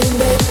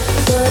find it?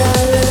 Should I look? Should I look? Will I find it? Should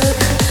I look?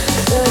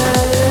 Should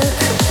I look?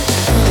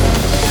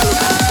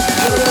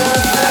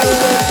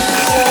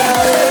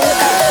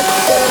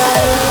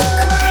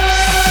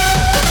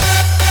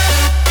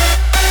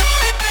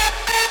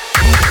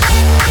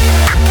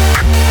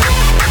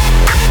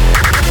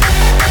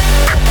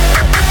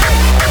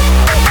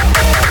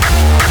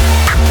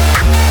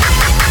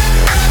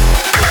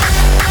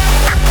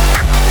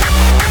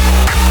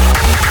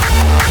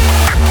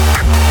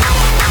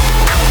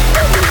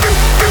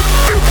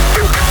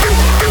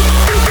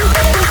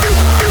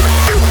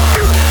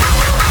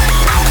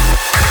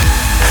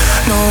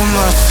 No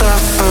more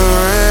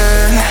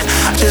suffering.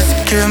 Just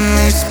give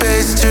me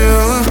space to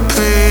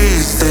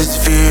appease this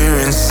fear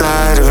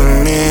inside of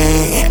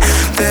me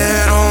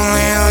that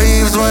only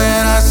leaves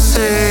when I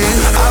say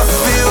I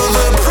feel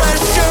the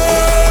pressure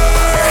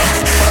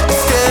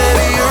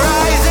steady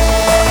rising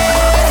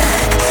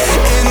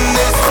in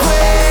this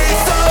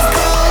place of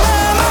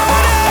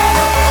calamity.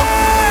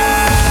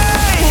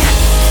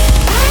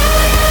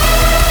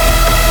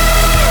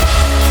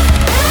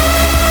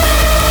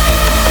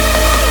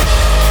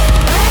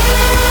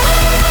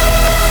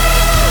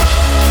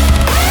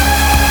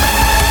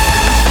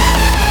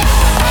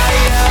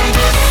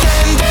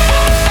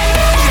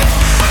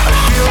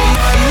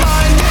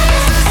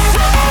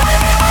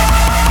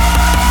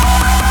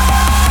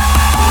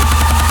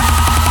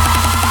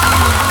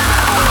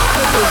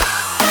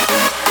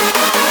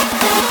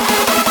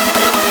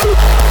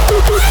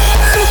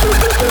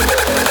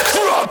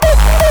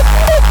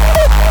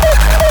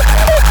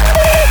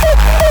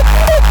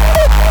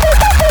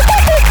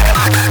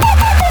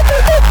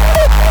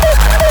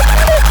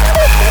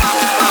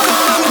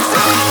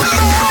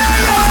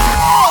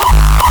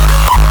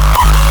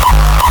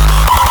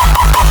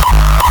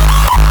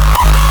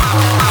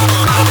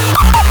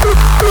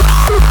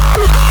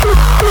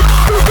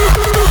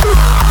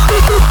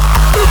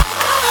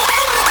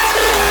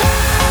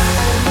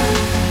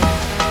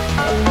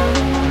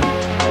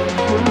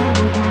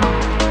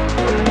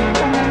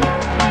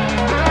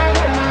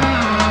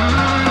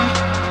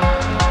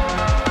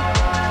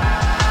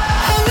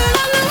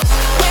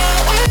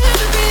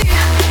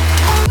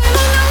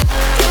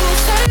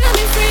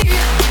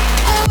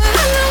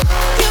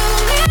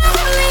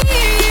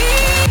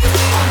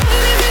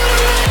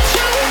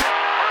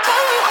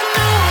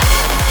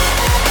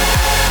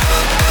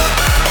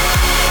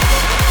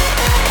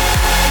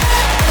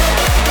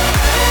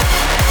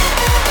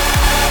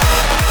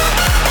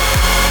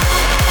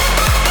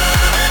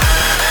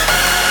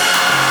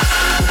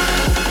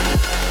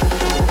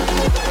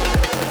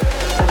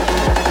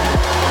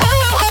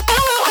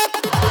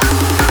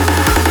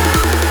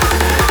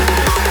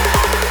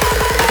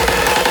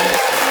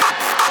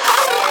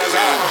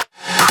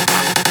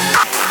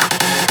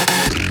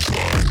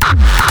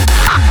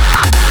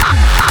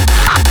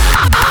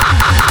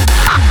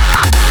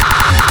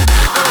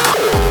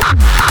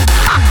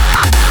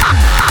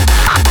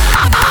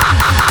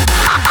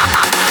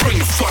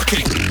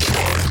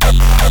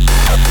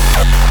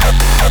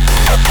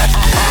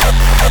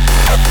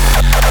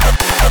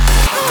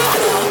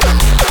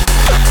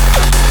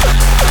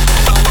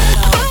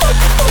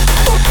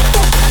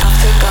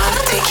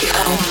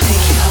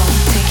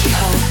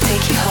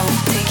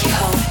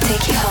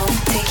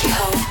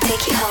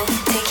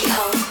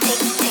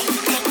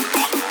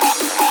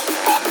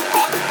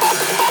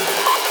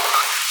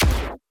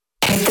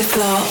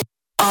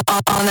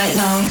 All night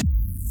long.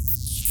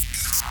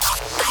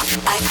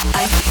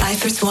 I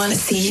first wanna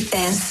see you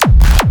dance.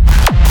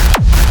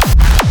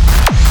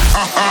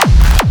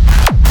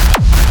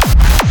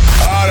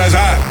 Oh, that's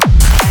hot.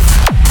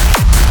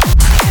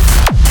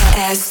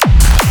 Ass.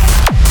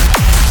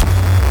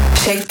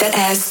 Shake that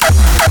ass.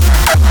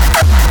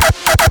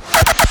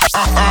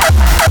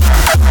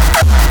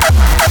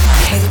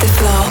 Hit the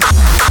floor.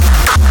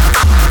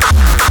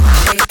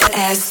 Shake that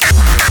ass.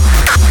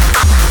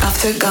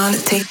 After gonna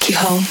take you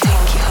home. I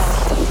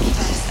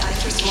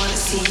just wanna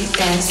see you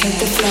dance. Hit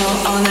the floor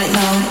all night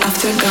long.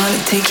 After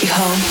gonna take you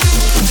home.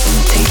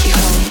 Take you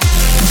home.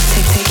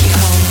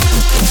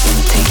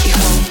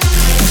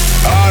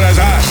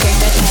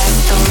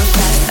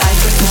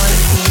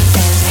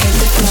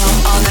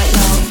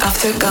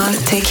 After gonna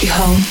take you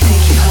home,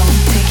 take you home,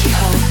 take you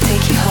home,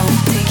 take you home,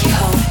 take you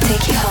home,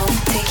 take you home,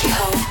 take you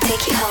home,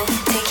 take you home,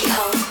 take you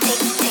home,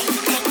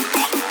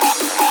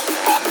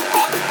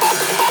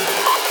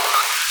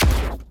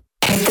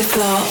 hit the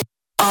floor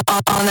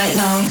all night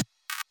long.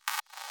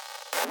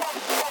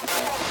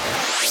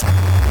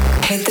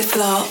 Hit the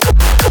floor.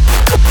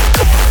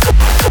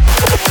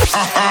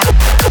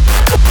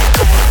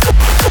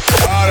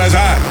 Oh, that's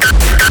hot.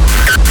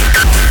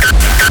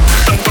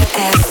 Hit the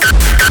ass.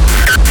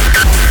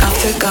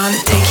 After gonna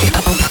take you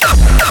home.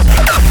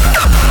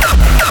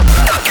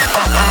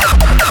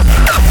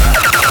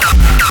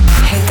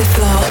 Hit the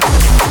floor.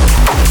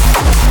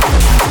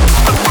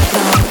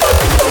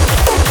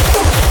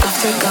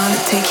 After gonna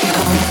take you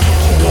home.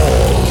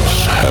 Walls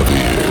have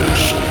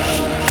ears.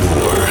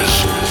 Doors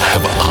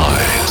have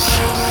eyes.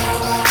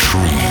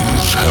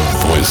 Trees have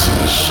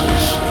voices.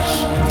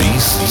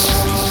 Beasts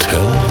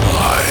tell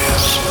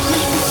lies.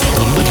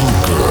 The little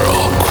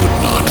girl could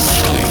not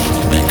sleep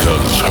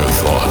because her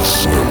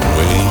thoughts were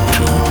way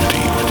too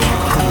deep.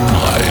 Her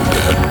mind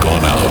had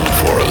gone out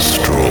for a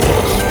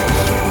stroll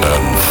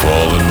and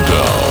fallen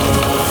down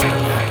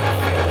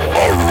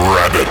a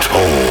rabbit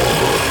hole.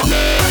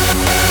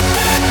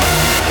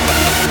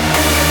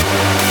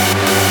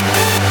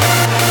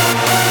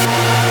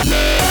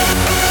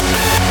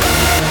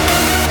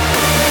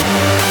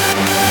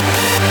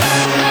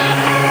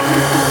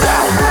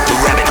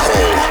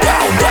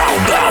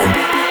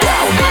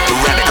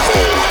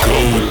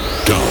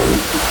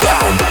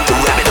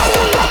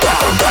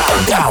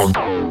 Down.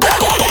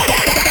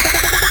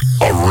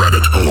 A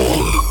rabbit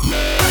hole.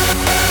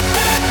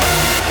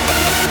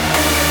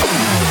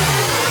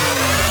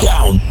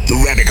 Down the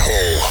rabbit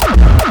hole.